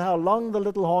exist and how long the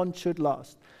little horn should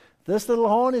last. This little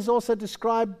horn is also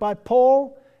described by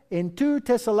Paul in 2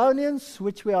 Thessalonians,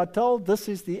 which we are told this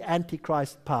is the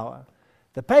Antichrist power.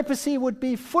 The papacy would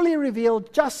be fully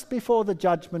revealed just before the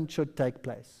judgment should take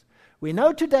place. We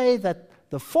know today that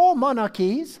the four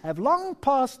monarchies have long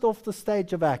passed off the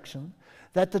stage of action,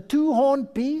 that the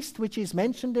two-horned beast, which is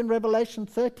mentioned in Revelation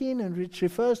 13 and which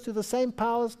refers to the same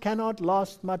powers, cannot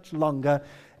last much longer.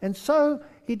 And so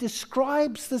he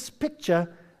describes this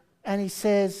picture and he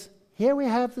says, here we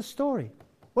have the story.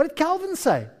 What did Calvin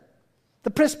say? The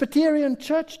Presbyterian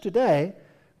Church today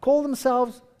call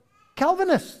themselves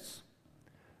Calvinists.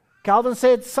 Calvin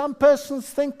said, some persons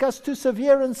think us too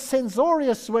severe and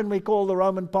censorious when we call the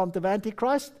Roman Pontiff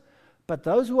Antichrist, but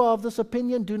those who are of this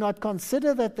opinion do not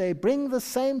consider that they bring the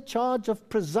same charge of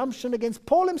presumption against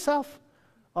Paul himself,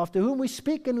 after whom we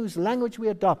speak and whose language we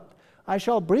adopt. I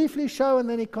shall briefly show, and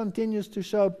then he continues to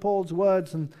show Paul's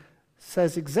words and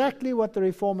says exactly what the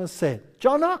reformers said.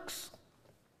 John Knox,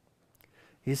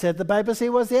 he said the papacy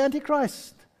was the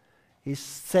Antichrist. He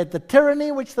said the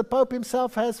tyranny which the Pope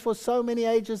himself has for so many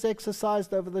ages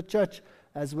exercised over the church.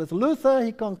 As with Luther,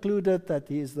 he concluded that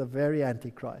he is the very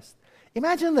Antichrist.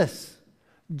 Imagine this.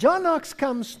 John Knox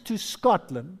comes to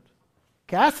Scotland,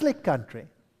 Catholic country,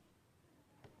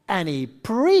 and he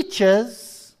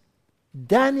preaches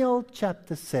Daniel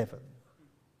chapter 7.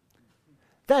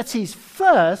 That's his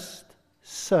first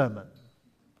sermon.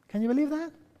 Can you believe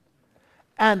that?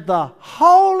 And the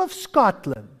whole of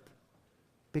Scotland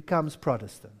becomes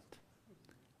Protestant.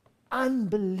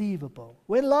 Unbelievable.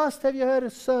 When last have you heard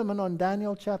a sermon on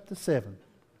Daniel chapter 7?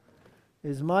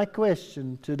 Is my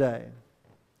question today.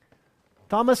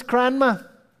 Thomas Cranmer,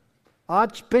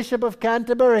 Archbishop of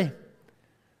Canterbury,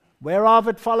 whereof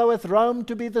it followeth Rome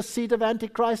to be the seat of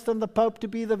Antichrist and the Pope to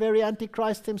be the very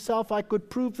Antichrist himself. I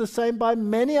could prove the same by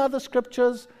many other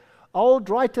scriptures, old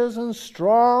writers and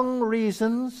strong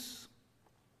reasons,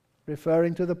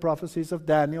 referring to the prophecies of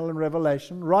Daniel and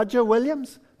Revelation. Roger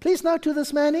Williams, please note who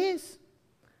this man is.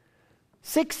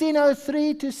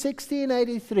 1603 to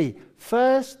 1683,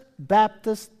 first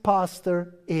Baptist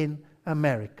pastor in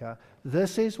America.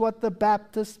 This is what the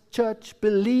Baptist church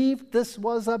believed. This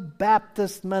was a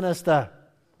Baptist minister.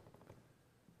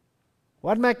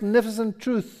 What magnificent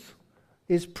truth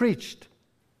is preached.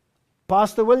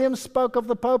 Pastor Williams spoke of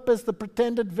the Pope as the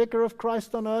pretended vicar of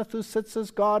Christ on earth who sits as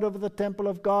God over the temple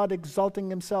of God, exalting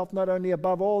himself not only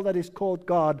above all that is called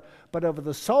God, but over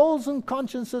the souls and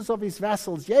consciences of his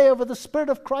vassals, yea, over the Spirit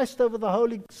of Christ, over the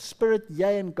Holy Spirit,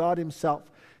 yea, and God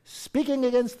himself, speaking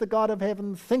against the God of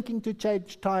heaven, thinking to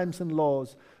change times and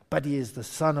laws, but he is the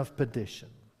son of perdition.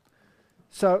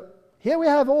 So here we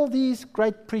have all these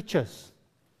great preachers.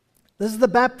 This is the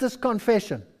Baptist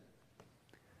Confession.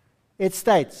 It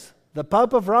states, the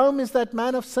Pope of Rome is that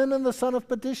man of sin and the son of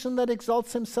perdition that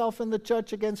exalts himself in the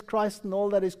church against Christ and all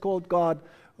that is called God,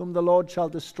 whom the Lord shall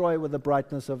destroy with the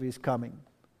brightness of his coming.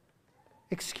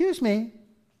 Excuse me,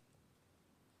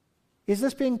 is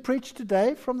this being preached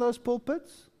today from those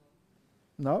pulpits?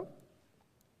 No.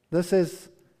 This is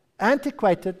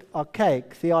antiquated,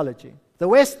 archaic theology. The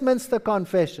Westminster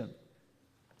Confession.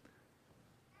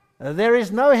 There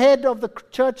is no head of the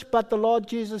church but the Lord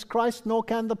Jesus Christ, nor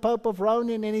can the Pope of Rome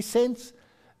in any sense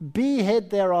be head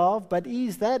thereof, but he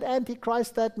is that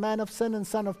Antichrist, that man of sin and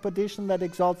son of perdition that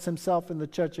exalts himself in the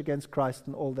church against Christ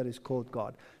and all that is called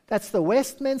God. That's the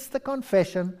Westminster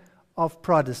Confession of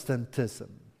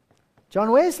Protestantism.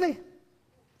 John Wesley.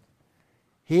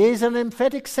 He is in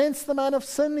emphatic sense the man of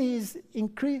sin. He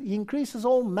increases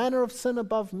all manner of sin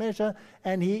above measure,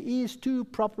 and he is too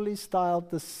properly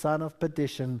styled the son of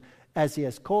perdition, as he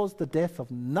has caused the death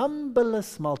of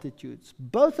numberless multitudes,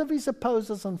 both of his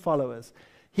opposers and followers.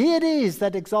 He it is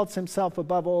that exalts himself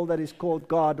above all that is called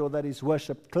God or that is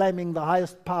worshipped, claiming the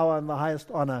highest power and the highest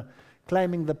honor,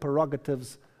 claiming the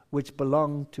prerogatives which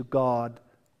belong to God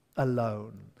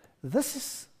alone. This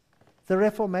is the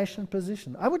Reformation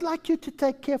position. I would like you to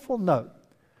take careful note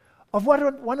of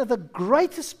what one of the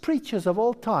greatest preachers of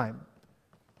all time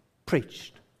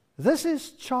preached. This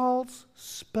is Charles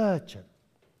Spurgeon.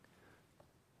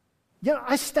 You know,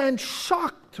 I stand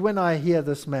shocked when I hear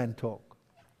this man talk.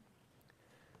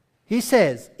 He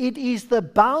says, it is the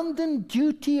bounden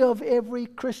duty of every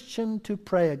Christian to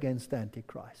pray against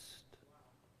Antichrist.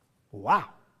 Wow.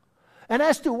 And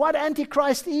as to what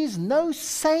Antichrist is, no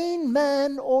sane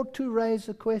man ought to raise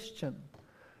a question.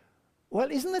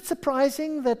 Well, isn't it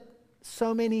surprising that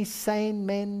so many sane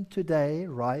men today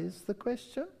raise the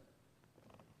question?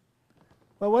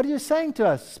 Well, what are you saying to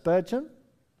us, Spurgeon?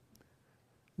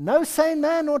 No sane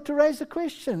man ought to raise a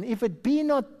question. If it be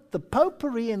not the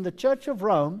popery in the Church of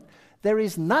Rome, there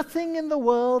is nothing in the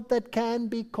world that can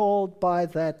be called by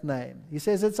that name. He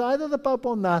says it's either the Pope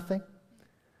or nothing.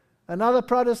 Another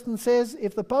Protestant says,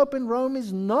 if the Pope in Rome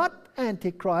is not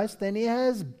Antichrist, then he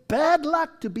has bad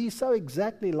luck to be so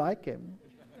exactly like him.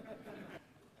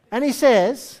 And he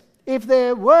says, if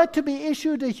there were to be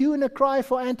issued a hue and a cry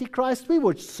for Antichrist, we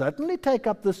would certainly take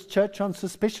up this church on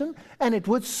suspicion, and it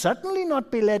would certainly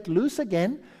not be let loose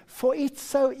again, for it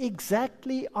so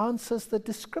exactly answers the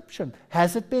description.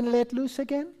 Has it been let loose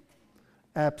again?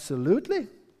 Absolutely.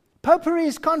 Popery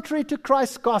is contrary to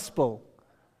Christ's gospel.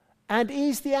 And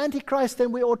is the Antichrist,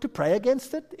 then we ought to pray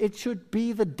against it. It should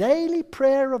be the daily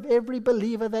prayer of every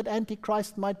believer that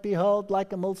Antichrist might be hurled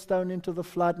like a millstone into the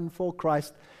flood and for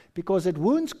Christ, because it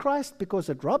wounds Christ, because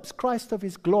it robs Christ of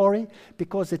his glory,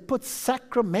 because it puts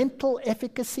sacramental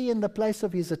efficacy in the place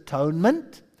of his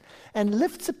atonement, and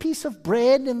lifts a piece of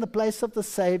bread in the place of the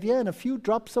Savior and a few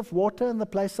drops of water in the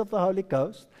place of the Holy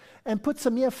Ghost, and puts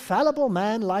a mere fallible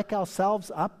man like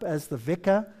ourselves up as the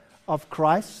vicar of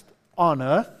Christ on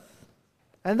earth.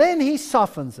 And then he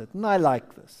softens it, and I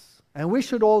like this. And we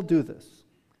should all do this.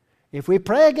 If we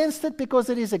pray against it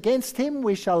because it is against him,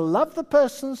 we shall love the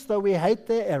persons though we hate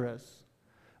their errors.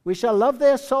 We shall love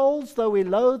their souls though we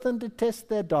loathe and detest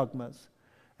their dogmas.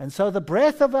 And so the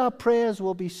breath of our prayers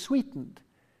will be sweetened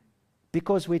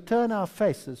because we turn our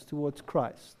faces towards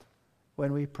Christ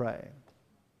when we pray.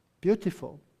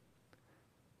 Beautiful.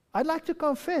 I'd like to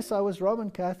confess I was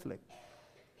Roman Catholic.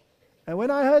 And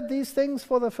when I heard these things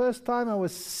for the first time, I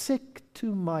was sick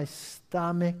to my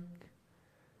stomach.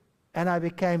 And I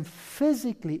became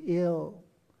physically ill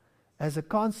as a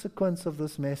consequence of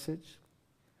this message.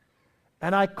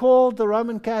 And I called the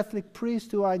Roman Catholic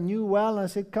priest who I knew well, and I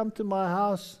said, come to my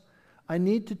house. I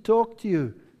need to talk to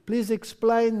you. Please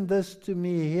explain this to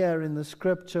me here in the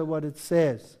scripture, what it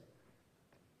says.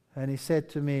 And he said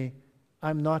to me,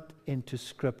 I'm not into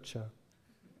scripture.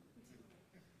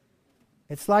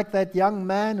 It's like that young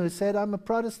man who said, I'm a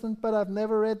Protestant, but I've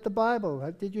never read the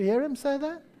Bible. Did you hear him say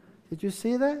that? Did you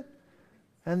see that?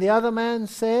 And the other man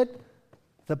said,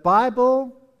 the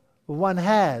Bible one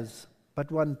has,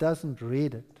 but one doesn't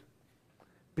read it.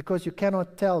 Because you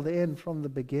cannot tell the end from the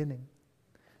beginning.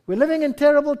 We're living in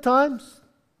terrible times.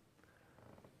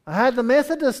 I had the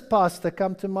Methodist pastor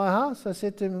come to my house. I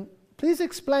said to him, please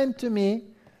explain to me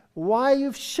why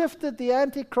you've shifted the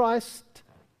Antichrist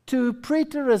to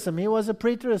preterism. He was a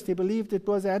preterist. He believed it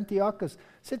was Antiochus. I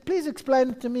said, please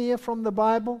explain it to me here from the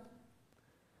Bible.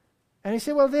 And he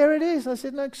said, well, there it is. I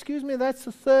said, no, excuse me, that's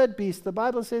the third beast. The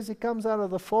Bible says he comes out of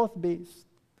the fourth beast.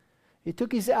 He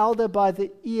took his elder by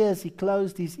the ears, he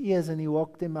closed his ears, and he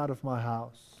walked him out of my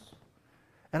house.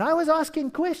 And I was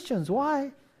asking questions.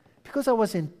 Why? Because I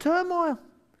was in turmoil.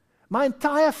 My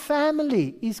entire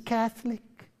family is Catholic.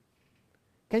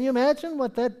 Can you imagine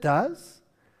what that does?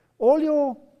 All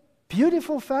your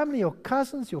beautiful family, your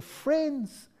cousins, your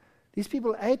friends. These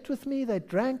people ate with me, they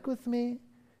drank with me.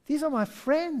 These are my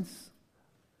friends.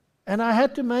 And I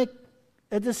had to make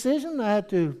a decision. I had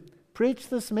to preach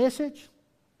this message.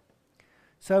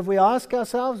 So if we ask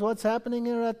ourselves what's happening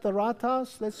here at the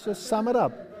Rathaus, let's just sum it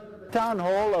up. Town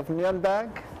Hall of Nuremberg,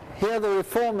 here the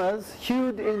reformers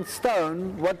hewed in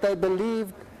stone what they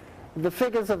believed the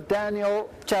figures of Daniel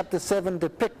chapter 7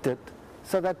 depicted,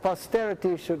 so that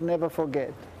posterity should never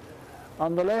forget.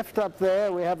 On the left up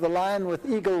there we have the lion with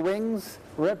eagle wings,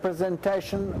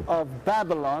 representation of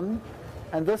Babylon,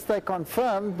 and this they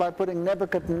confirmed by putting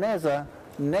Nebuchadnezzar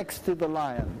next to the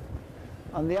lion.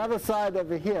 On the other side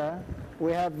over here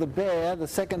we have the bear, the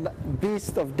second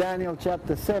beast of Daniel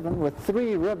chapter 7, with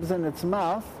 3 ribs in its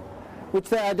mouth, which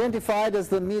they identified as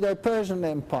the Medo-Persian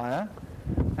Empire,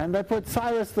 and they put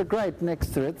Cyrus the Great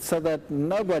next to it so that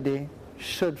nobody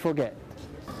should forget.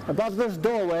 Above this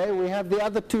doorway we have the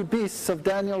other 2 beasts of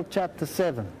Daniel chapter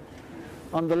 7.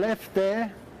 On the left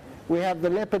there we have the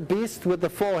leopard beast with the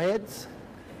 4 heads,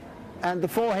 and the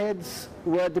 4 heads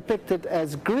were depicted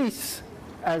as Greece,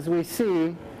 as we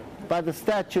see by the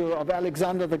statue of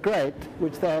Alexander the Great,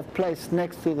 which they have placed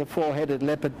next to the 4-headed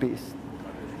leopard beast.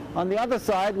 On the other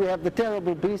side we have the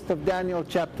terrible beast of Daniel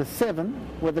chapter 7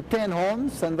 with the 10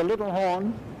 horns and the little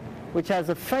horn which has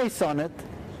a face on it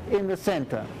in the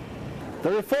center.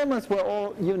 The reformers were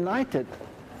all united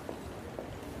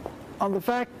on the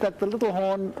fact that the little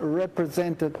horn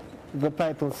represented the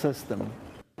papal system.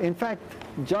 In fact,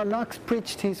 John Knox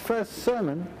preached his first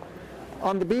sermon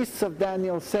on the beasts of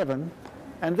Daniel 7,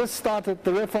 and this started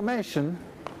the Reformation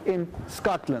in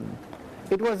Scotland.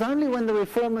 It was only when the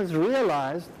reformers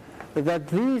realized that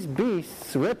these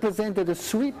beasts represented a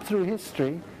sweep through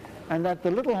history and that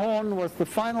the little horn was the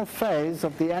final phase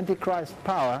of the Antichrist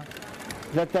power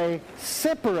that they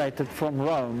separated from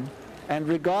Rome and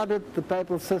regarded the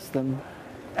papal system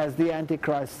as the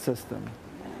Antichrist system.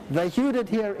 They hewed it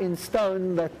here in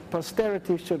stone that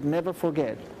posterity should never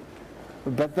forget,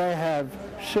 but they have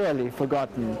surely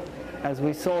forgotten, as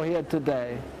we saw here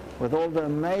today, with all the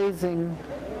amazing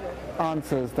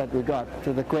answers that we got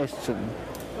to the question,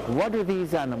 what do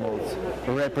these animals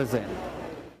represent?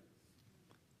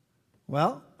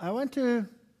 Well, I want to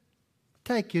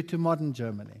take you to modern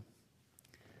Germany.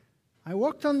 I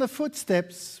walked on the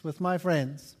footsteps with my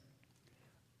friends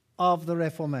of the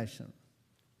Reformation.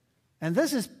 And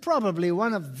this is probably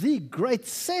one of the great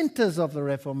centers of the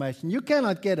Reformation. You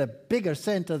cannot get a bigger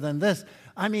center than this.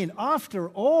 I mean, after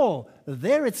all,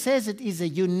 there it says it is a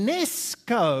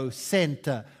UNESCO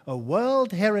center, a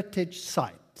World Heritage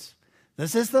Site.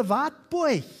 This is the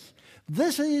Wartburg.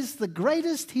 This is the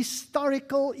greatest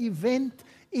historical event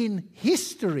in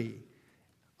history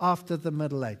after the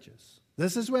Middle Ages.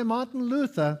 This is where Martin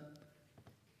Luther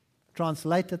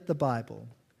translated the Bible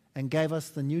and gave us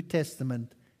the New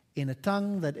Testament in a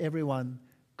tongue that everyone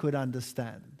could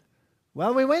understand.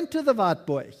 Well, we went to the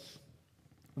Wartburg.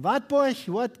 Wartburg,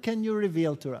 what can you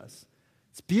reveal to us?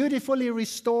 It's beautifully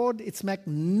restored. It's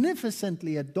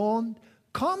magnificently adorned.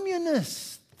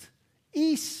 Communist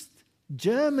East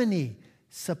Germany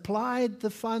supplied the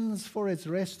funds for its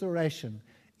restoration.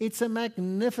 It's a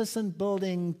magnificent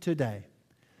building today.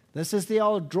 This is the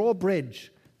old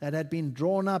drawbridge that had been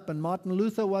drawn up, and Martin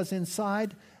Luther was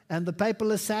inside, and the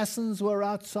papal assassins were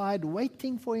outside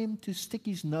waiting for him to stick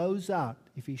his nose out.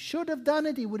 If he should have done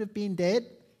it, he would have been dead.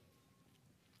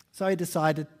 So he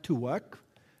decided to work,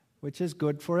 which is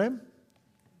good for him.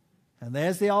 And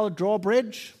there's the old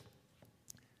drawbridge.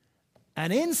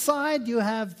 And inside you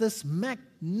have this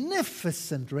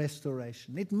magnificent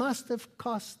restoration. It must have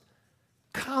cost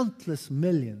countless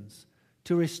millions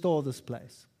to restore this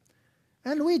place.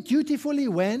 And we dutifully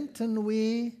went and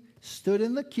we stood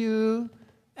in the queue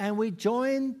and we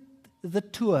joined the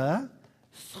tour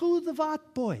through the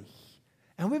Wartburg.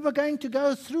 And we were going to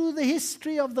go through the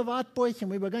history of the Wartburg, and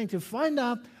we were going to find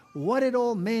out what it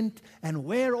all meant and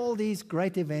where all these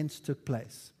great events took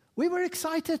place. We were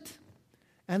excited.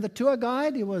 And the tour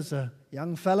guide, he was a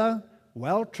young fellow,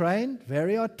 well-trained,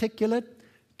 very articulate,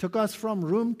 took us from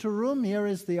room to room. Here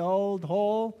is the old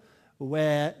hall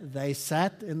where they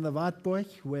sat in the Wartburg,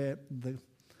 where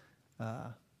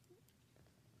the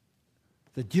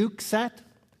Duke sat.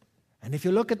 And if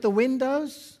you look at the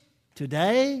windows,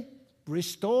 today,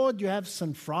 restored, you have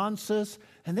St. Francis,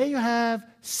 and there you have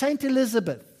St.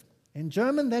 Elizabeth. In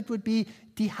German, that would be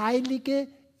die Heilige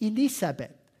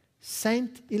Elisabeth,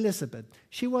 Saint Elizabeth.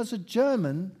 She was a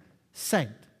German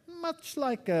saint, much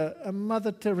like a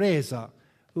Mother Teresa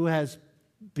who has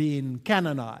been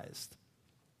canonized.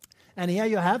 And here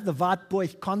you have the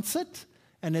Wartburg concert,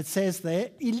 and it says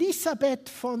there, Elisabeth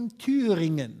von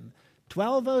Thüringen,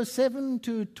 1207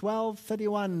 to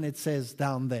 1231, it says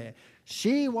down there.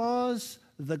 She was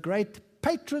the great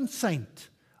patron saint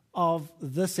of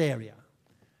this area.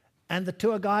 And the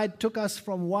tour guide took us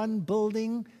from one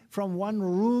building, from one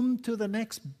room to the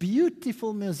next,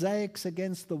 beautiful mosaics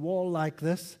against the wall like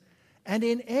this. And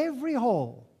in every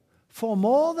hall, for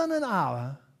more than an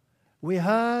hour, we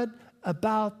heard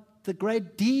about the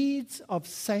great deeds of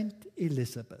Saint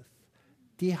Elizabeth,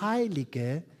 die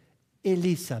Heilige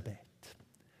Elisabeth.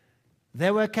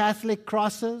 There were Catholic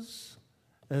crosses,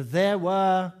 there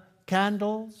were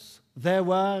candles, there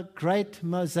were great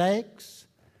mosaics.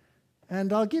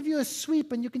 And I'll give you a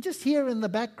sweep, and you can just hear in the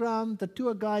background the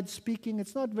tour guide speaking.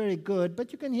 It's not very good,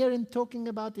 but you can hear him talking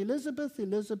about Elizabeth,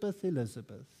 Elizabeth,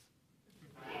 Elizabeth.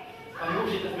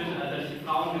 Vermutlich ist das mittelalterliche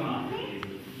Frauengemach gewesen.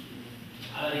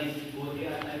 Allerdings wurde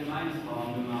eher ein allgemeines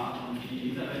Frauengemach und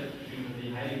die Elisabeth, beziehungsweise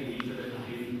die heilige Elisabeth,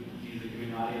 nachdem diese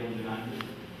Kriminalien benannt ist,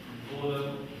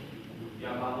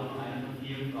 war wohl noch eine von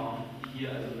vielen Frauen, die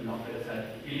hier also im Laufe der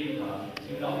Zeit gelebt haben.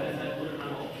 Im Laufe der Zeit wurde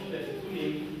dann auch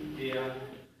zunehmend der.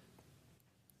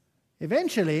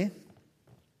 Eventually,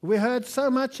 we heard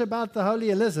so much about the Holy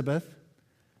Elizabeth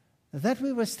that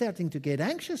we were starting to get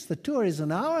anxious. The tour is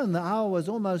an hour, and the hour was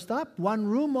almost up, one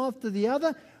room after the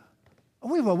other.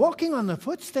 We were walking on the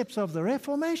footsteps of the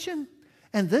Reformation,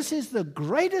 and this is the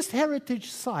greatest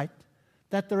heritage site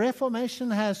that the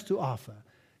Reformation has to offer.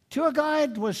 Tour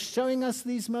guide was showing us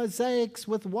these mosaics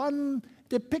with one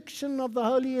depiction of the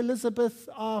Holy Elizabeth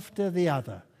after the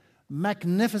other.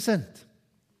 Magnificent.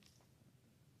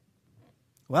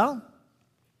 Well,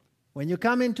 when you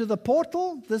come into the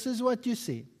portal, this is what you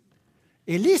see.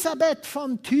 Elisabeth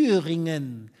von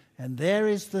Thüringen. And there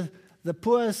is the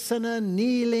poor sinner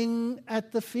kneeling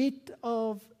at the feet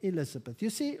of Elizabeth. You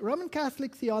see, Roman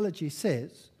Catholic theology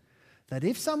says that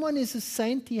if someone is a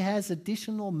saint, he has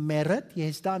additional merit. He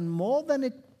has done more than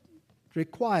it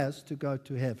requires to go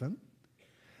to heaven.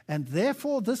 And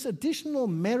therefore, this additional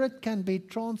merit can be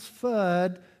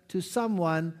transferred to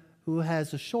someone who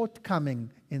has a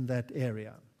shortcoming in that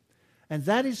area. And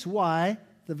that is why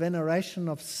the veneration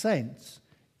of saints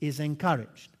is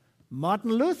encouraged.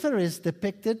 Martin Luther is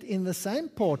depicted in the same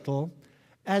portal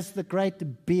as the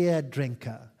great beer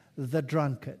drinker, the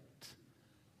drunkard.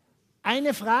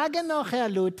 Eine Frage noch, Herr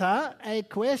Luther. A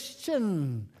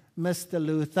question, Mr.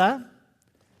 Luther.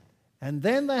 And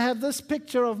then they have this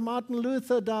picture of Martin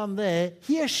Luther down there.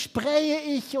 Hier spreche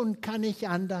ich und kann ich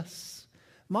anders.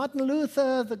 Martin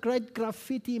Luther, the great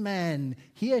graffiti man.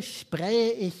 Hier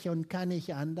spreche ich und kann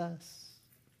ich anders.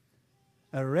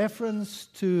 A reference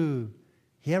to,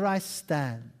 here I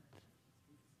stand.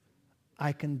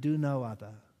 I can do no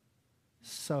other.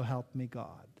 So help me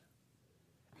God.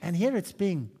 And here it's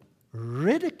being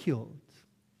ridiculed.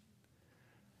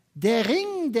 Der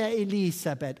Ring der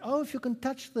Elisabeth. Oh, if you can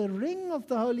touch the ring of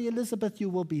the Holy Elizabeth, you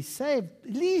will be saved.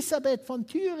 Elisabeth von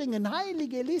Thüringen,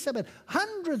 Heilige Elisabeth.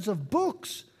 Hundreds of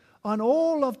books on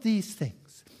all of these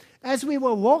things. As we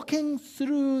were walking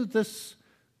through this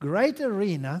great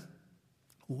arena,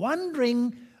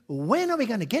 wondering when are we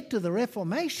going to get to the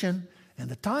Reformation, and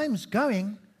the time's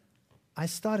going, I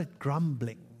started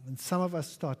grumbling, and some of us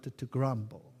started to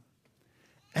grumble.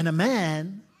 And a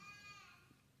man,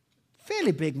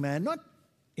 fairly big man, not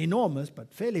enormous,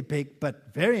 but fairly big,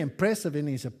 but very impressive in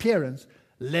his appearance,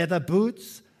 leather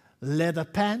boots, leather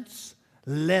pants,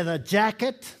 leather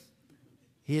jacket.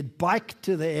 He had biked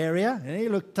to the area, and he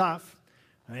looked tough.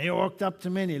 And he walked up to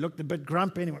me, and he looked a bit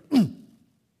grumpy, and he went,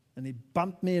 and he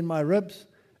bumped me in my ribs.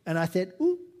 And I said,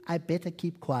 ooh, I better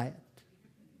keep quiet.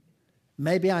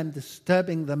 Maybe I'm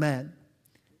disturbing the man.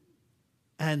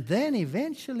 And then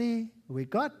eventually we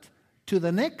got to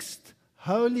the next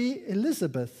Holy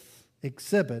Elizabeth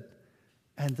exhibit,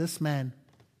 and this man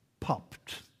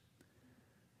popped.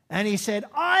 And he said,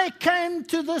 I came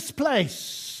to this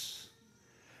place,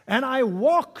 and I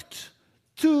walked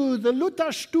to the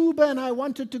Lutherstube, and I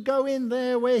wanted to go in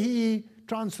there where he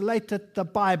translated the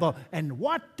Bible. And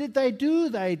what did they do?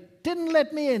 They didn't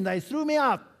let me in. They threw me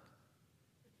out.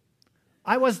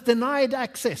 I was denied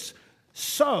access.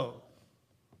 So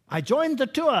I joined the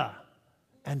tour.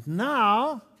 And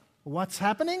now, what's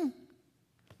happening?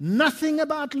 Nothing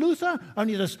about Luther,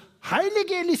 only this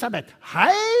Heilige Elisabeth,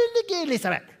 Heilige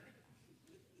Elisabeth.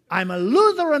 I'm a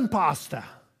Lutheran pastor,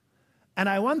 and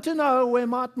I want to know where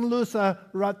Martin Luther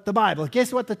wrote the Bible.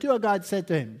 Guess what the tour guide said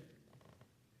to him?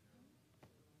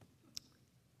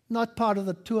 Not part of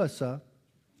the tour, sir.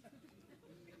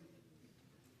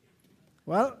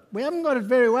 Well, we haven't got it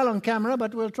very well on camera,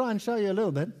 but we'll try and show you a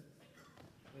little bit.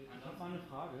 Ich habe mal eine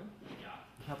Frage.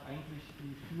 Ich habe eigentlich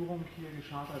die Führung hier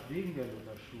geschartert wegen der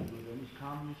Lutherstube, denn ich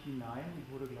kam nicht hinein,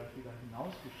 die wurde gleich wieder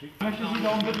hinausgeschickt. Ich möchte Sie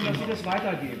darum bitten, dass Sie das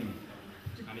weitergeben.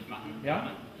 Kann ich machen.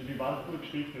 Ja? Die Wartburg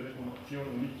steht für Reformation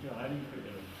und nicht für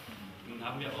Heiligenverehrung. Nun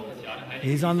haben wir auch das Jahr der Heiligen.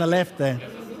 He's on the left there. Es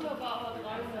ist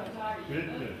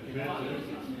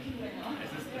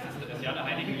das Jahr der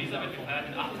Heiligen Elisabeth. Wir feiern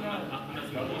den 800.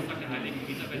 Geburtstag der Heiligen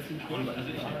Elisabeth. Und also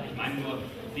ich meine nur,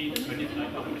 Sie können jetzt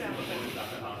vielleicht auch ein bisschen Verständnis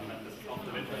dafür haben, dass es auf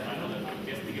der Welt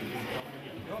Gäste gibt.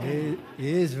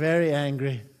 He is very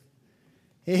angry.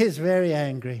 He is very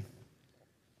angry.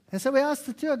 And so we asked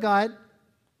the tour guide,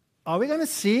 are we going to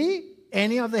see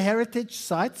any of the heritage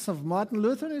sites of Martin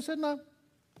Luther? And he said, no,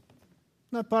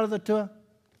 not part of the tour.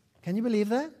 Can you believe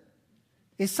that?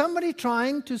 Is somebody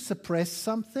trying to suppress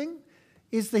something?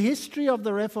 Is the history of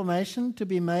the Reformation to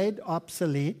be made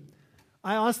obsolete?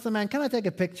 I asked the man, can I take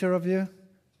a picture of you?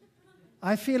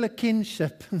 I feel a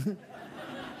kinship.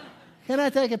 Can I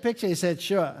take a picture? He said,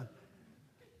 sure.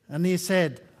 And he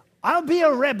said, I'll be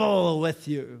a rebel with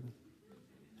you.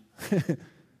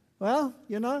 Well,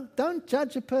 you know, don't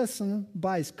judge a person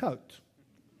by his coat.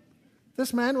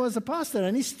 This man was a pastor,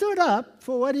 and he stood up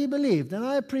for what he believed, and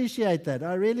I appreciate that.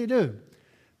 I really do.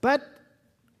 But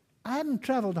I hadn't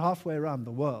traveled halfway around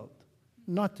the world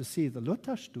not to see the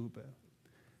Lutherstube.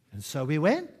 And so we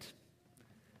went.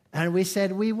 And we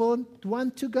said, we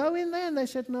want to go in there. And they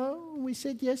said, no. We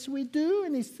said, yes, we do.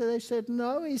 And they said,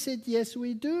 no. He said, yes,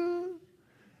 we do.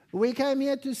 We came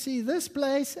here to see this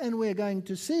place, and we're going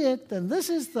to see it. And this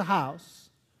is the house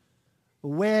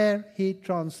where he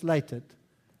translated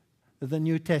the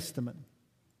New Testament.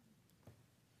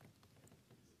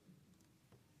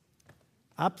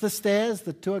 Up the stairs,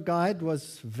 the tour guide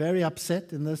was very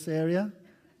upset in this area.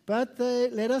 But they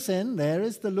let us in. There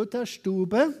is the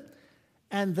Lutherstube.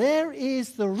 And there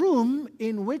is the room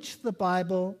in which the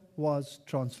Bible was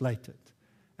translated.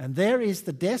 And there is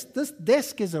the desk. This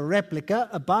desk is a replica.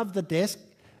 Above the desk,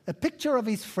 a picture of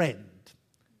his friend,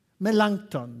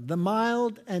 Melanchthon, the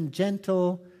mild and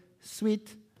gentle,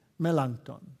 sweet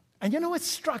Melanchthon. And you know what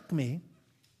struck me?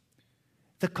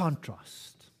 The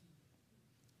contrast.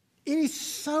 It is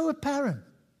so apparent.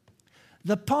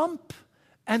 The pomp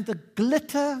and the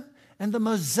glitter and the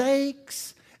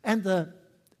mosaics and the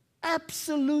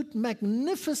absolute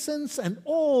magnificence and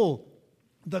all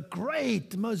the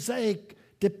great mosaic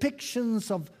depictions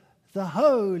of the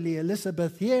Holy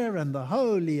Elizabeth here and the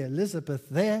Holy Elizabeth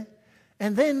there,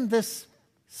 and then this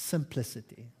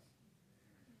simplicity.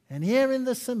 And here in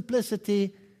the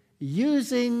simplicity,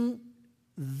 using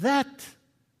that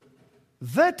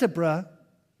vertebra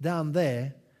down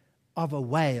there of a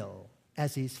whale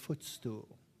as his footstool.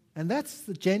 And that's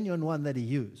the genuine one that he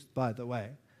used, by the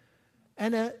way.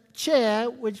 And a chair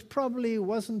which probably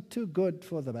wasn't too good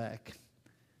for the back.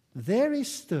 There he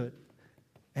stood,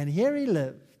 and here he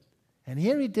lived, and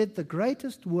here he did the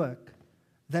greatest work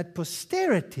that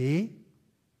posterity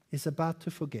is about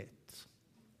to forget.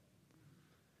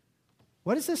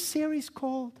 What is this series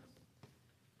called?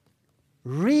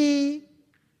 Rekindling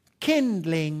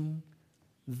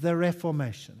the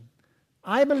Reformation.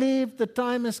 I believe the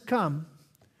time has come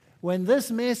when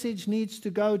this message needs to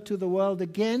go to the world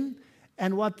again,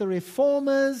 and what the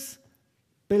reformers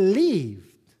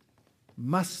believed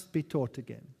must be taught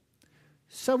again.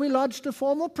 So we lodged a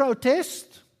formal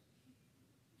protest.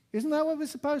 Isn't that what we're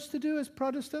supposed to do as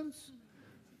Protestants?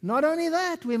 Not only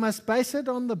that, we must base it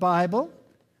on the Bible.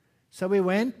 So we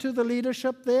went to the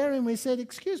leadership there and we said,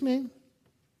 excuse me,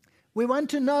 we want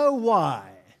to know why.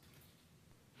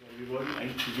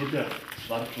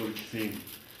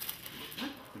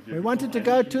 We wanted to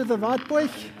go to the Wartburg,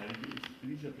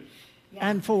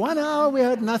 and for 1 hour we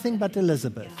heard nothing but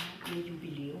Elizabeth. Ihr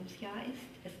Jubiläumsjahr ist.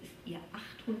 Es ist ihr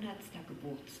 800.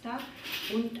 Geburtstag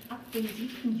und ab dem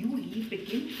 7. Juli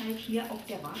beginnt halt hier auf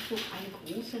der Wartburg eine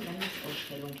große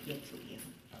Landesausstellung ihr zu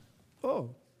Ehren. Oh.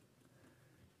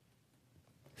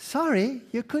 Sorry,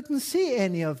 you couldn't see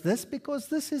any of this because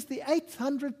this is the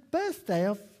 800th birthday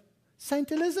of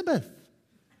Saint Elizabeth.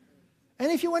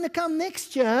 And if you want to come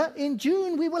next year, in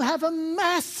June, we will have a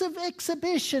massive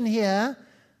exhibition here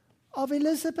of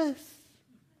Elizabeth.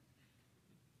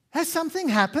 Has something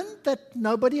happened that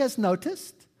nobody has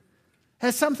noticed?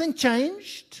 Has something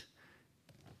changed?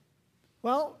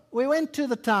 Well, we went to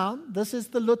the town. This is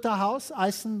the Luther house,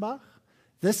 Eisenbach.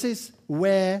 This is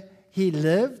where he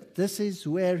lived. This is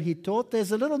where he taught.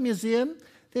 There's a little museum.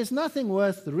 There's nothing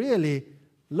worth really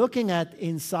looking at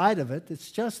inside of it.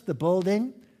 It's just the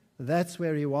building. That's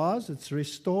where he was. It's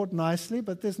restored nicely,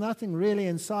 but there's nothing really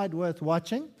inside worth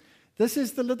watching. This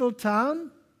is the little town.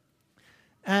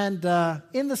 And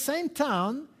in the same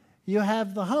town, you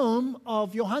have the home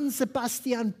of Johann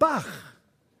Sebastian Bach.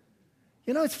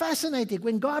 You know, it's fascinating.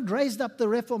 When God raised up the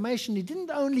Reformation, he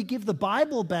didn't only give the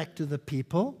Bible back to the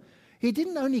people. He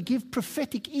didn't only give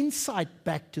prophetic insight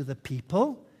back to the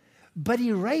people. But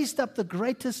he raised up the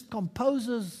greatest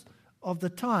composers of the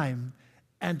time,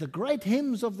 and the great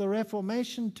hymns of the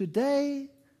Reformation today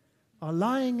are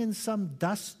lying in some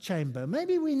dust chamber.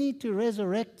 Maybe we need to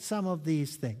resurrect some of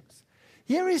these things.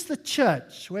 Here is the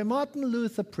church where Martin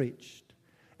Luther preached.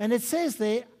 And it says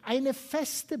there, eine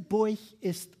feste Burg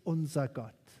ist unser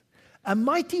Gott. A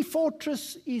mighty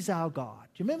fortress is our God.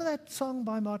 Do you remember that song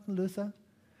by Martin Luther?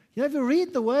 You know, if you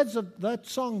read the words of that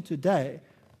song today,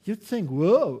 you'd think,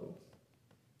 whoa,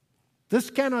 this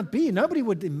cannot be. Nobody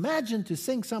would imagine to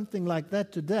sing something like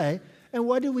that today. And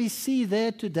what do we see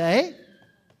there today?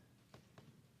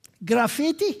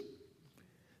 Graffiti.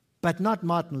 But not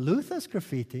Martin Luther's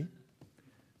graffiti.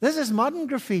 This is modern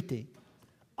graffiti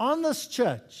on this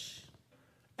church.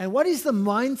 And what is the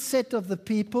mindset of the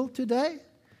people today?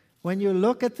 When you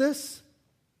look at this,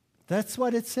 that's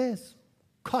what it says.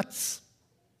 Kotz.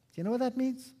 Do you know what that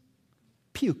means?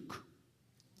 Puke.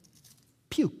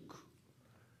 Puke.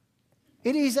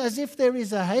 It is as if there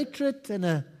is a hatred and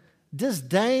a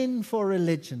disdain for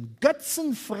religion.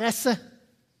 Götzenfresse.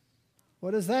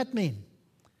 What does that mean?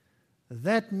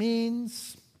 That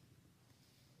means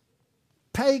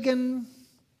pagan,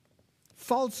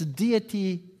 false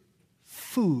deity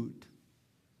food,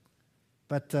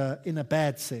 but in a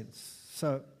bad sense.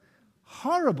 So,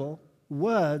 horrible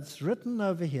words written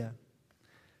over here.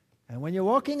 And when you're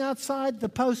walking outside, the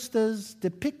posters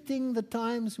depicting the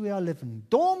times we are living.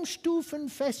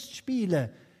 Domstufenfestspiele,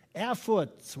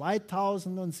 Erfurt,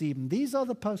 2007. These are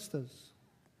the posters.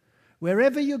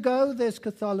 Wherever you go, there's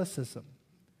Catholicism.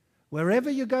 Wherever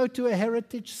you go to a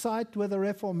heritage site where the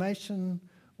Reformation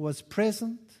was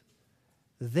present,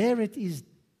 there it is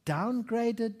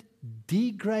downgraded,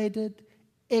 degraded,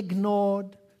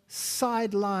 ignored,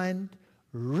 sidelined,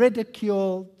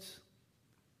 ridiculed.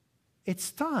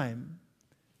 It's time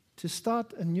to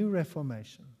start a new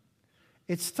Reformation.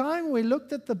 It's time we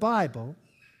looked at the Bible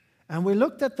and we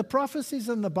looked at the prophecies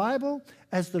in the Bible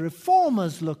as the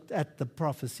Reformers looked at the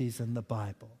prophecies in the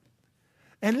Bible.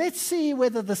 And let's see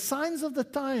whether the signs of the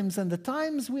times and the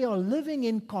times we are living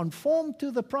in conform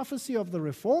to the prophecy of the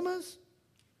Reformers,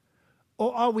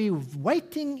 or are we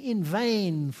waiting in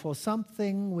vain for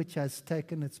something which has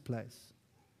taken its place?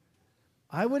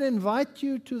 I would invite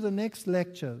you to the next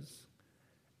lectures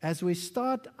as we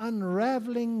start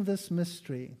unraveling this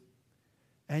mystery,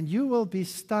 and you will be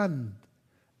stunned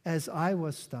as I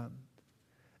was stunned.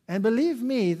 And believe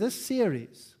me, this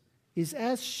series is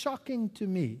as shocking to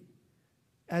me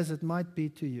as it might be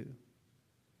to you.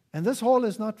 And this hall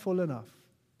is not full enough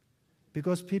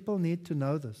because people need to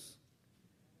know this.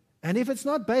 And if it's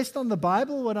not based on the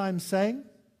Bible, what I'm saying,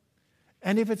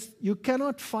 and if you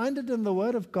cannot find it in the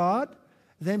Word of God,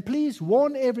 then please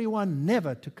warn everyone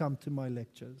never to come to my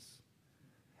lectures.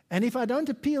 And if I don't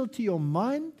appeal to your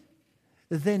mind,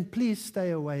 then please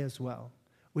stay away as well.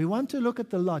 We want to look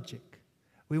at the logic.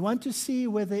 We want to see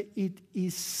whether it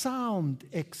is sound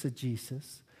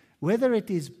exegesis, whether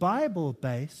it is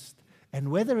Bible-based,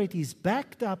 and whether it is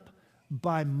backed up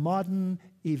by modern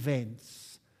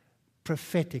events,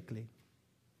 prophetically.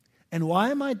 And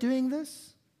why am I doing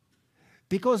this?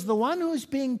 Because the one who's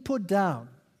being put down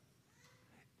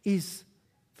is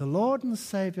the Lord and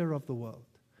Savior of the world,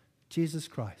 Jesus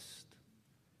Christ.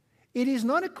 It is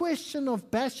not a question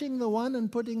of bashing the one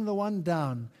and putting the one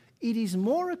down. It is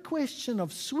more a question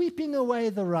of sweeping away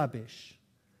the rubbish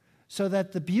so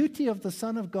that the beauty of the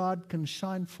Son of God can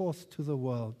shine forth to the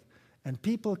world and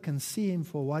people can see Him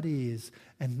for what He is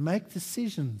and make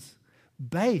decisions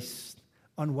based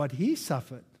on what He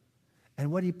suffered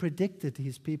and what He predicted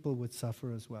His people would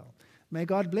suffer as well. May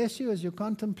God bless you as you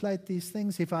contemplate these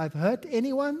things. If I've hurt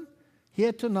anyone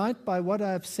here tonight by what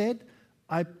I've said,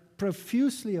 I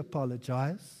profusely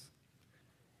apologize.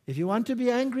 If you want to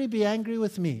be angry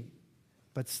with me.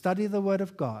 But study the Word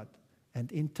of God and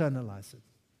internalize it.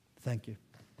 Thank you.